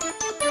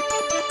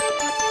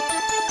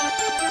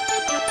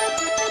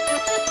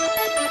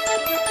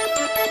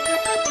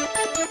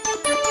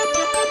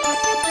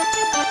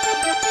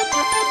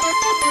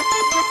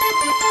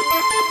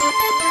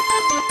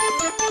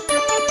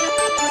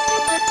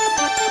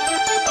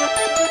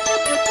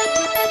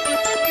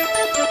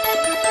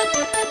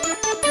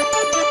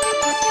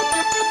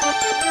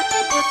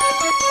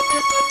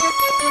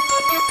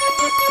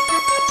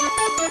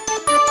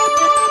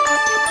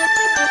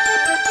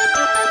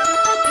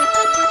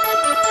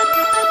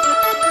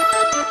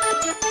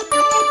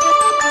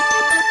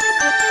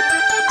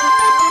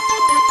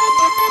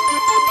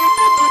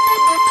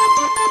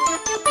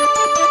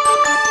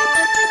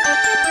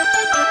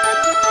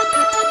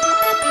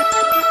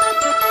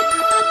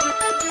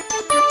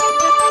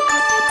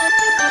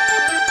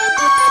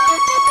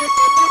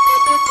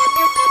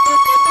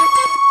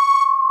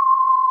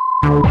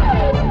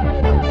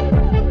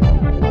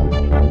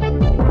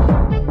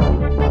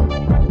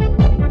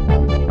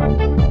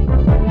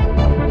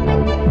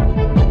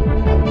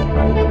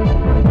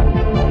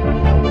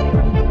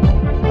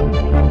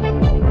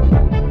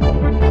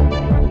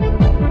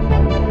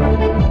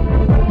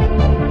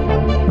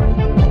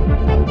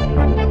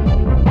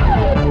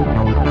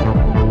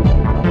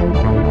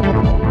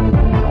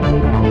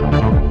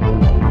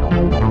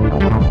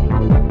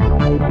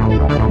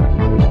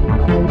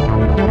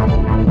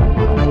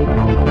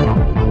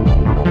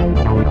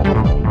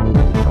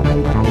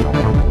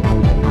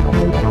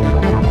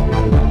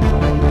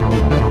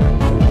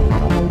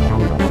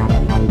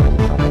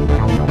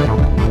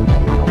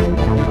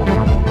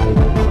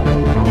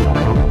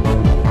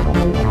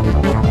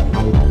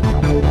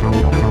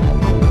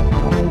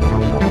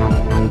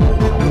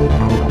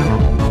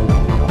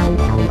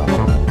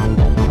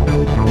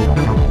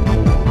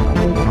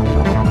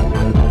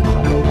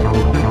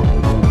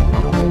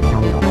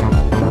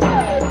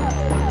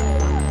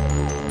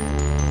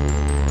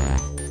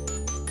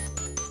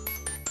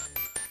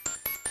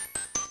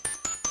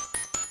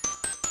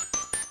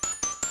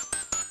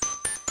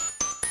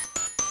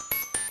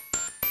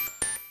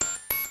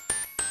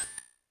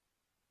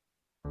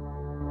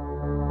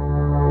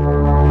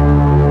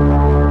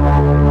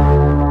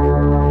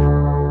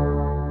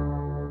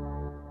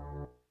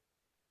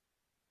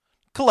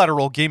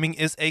 Collateral Gaming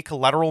is a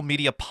Collateral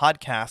Media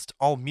podcast.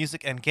 All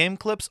music and game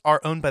clips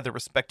are owned by their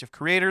respective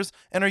creators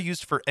and are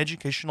used for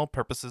educational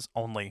purposes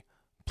only.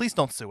 Please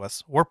don't sue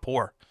us. We're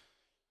poor.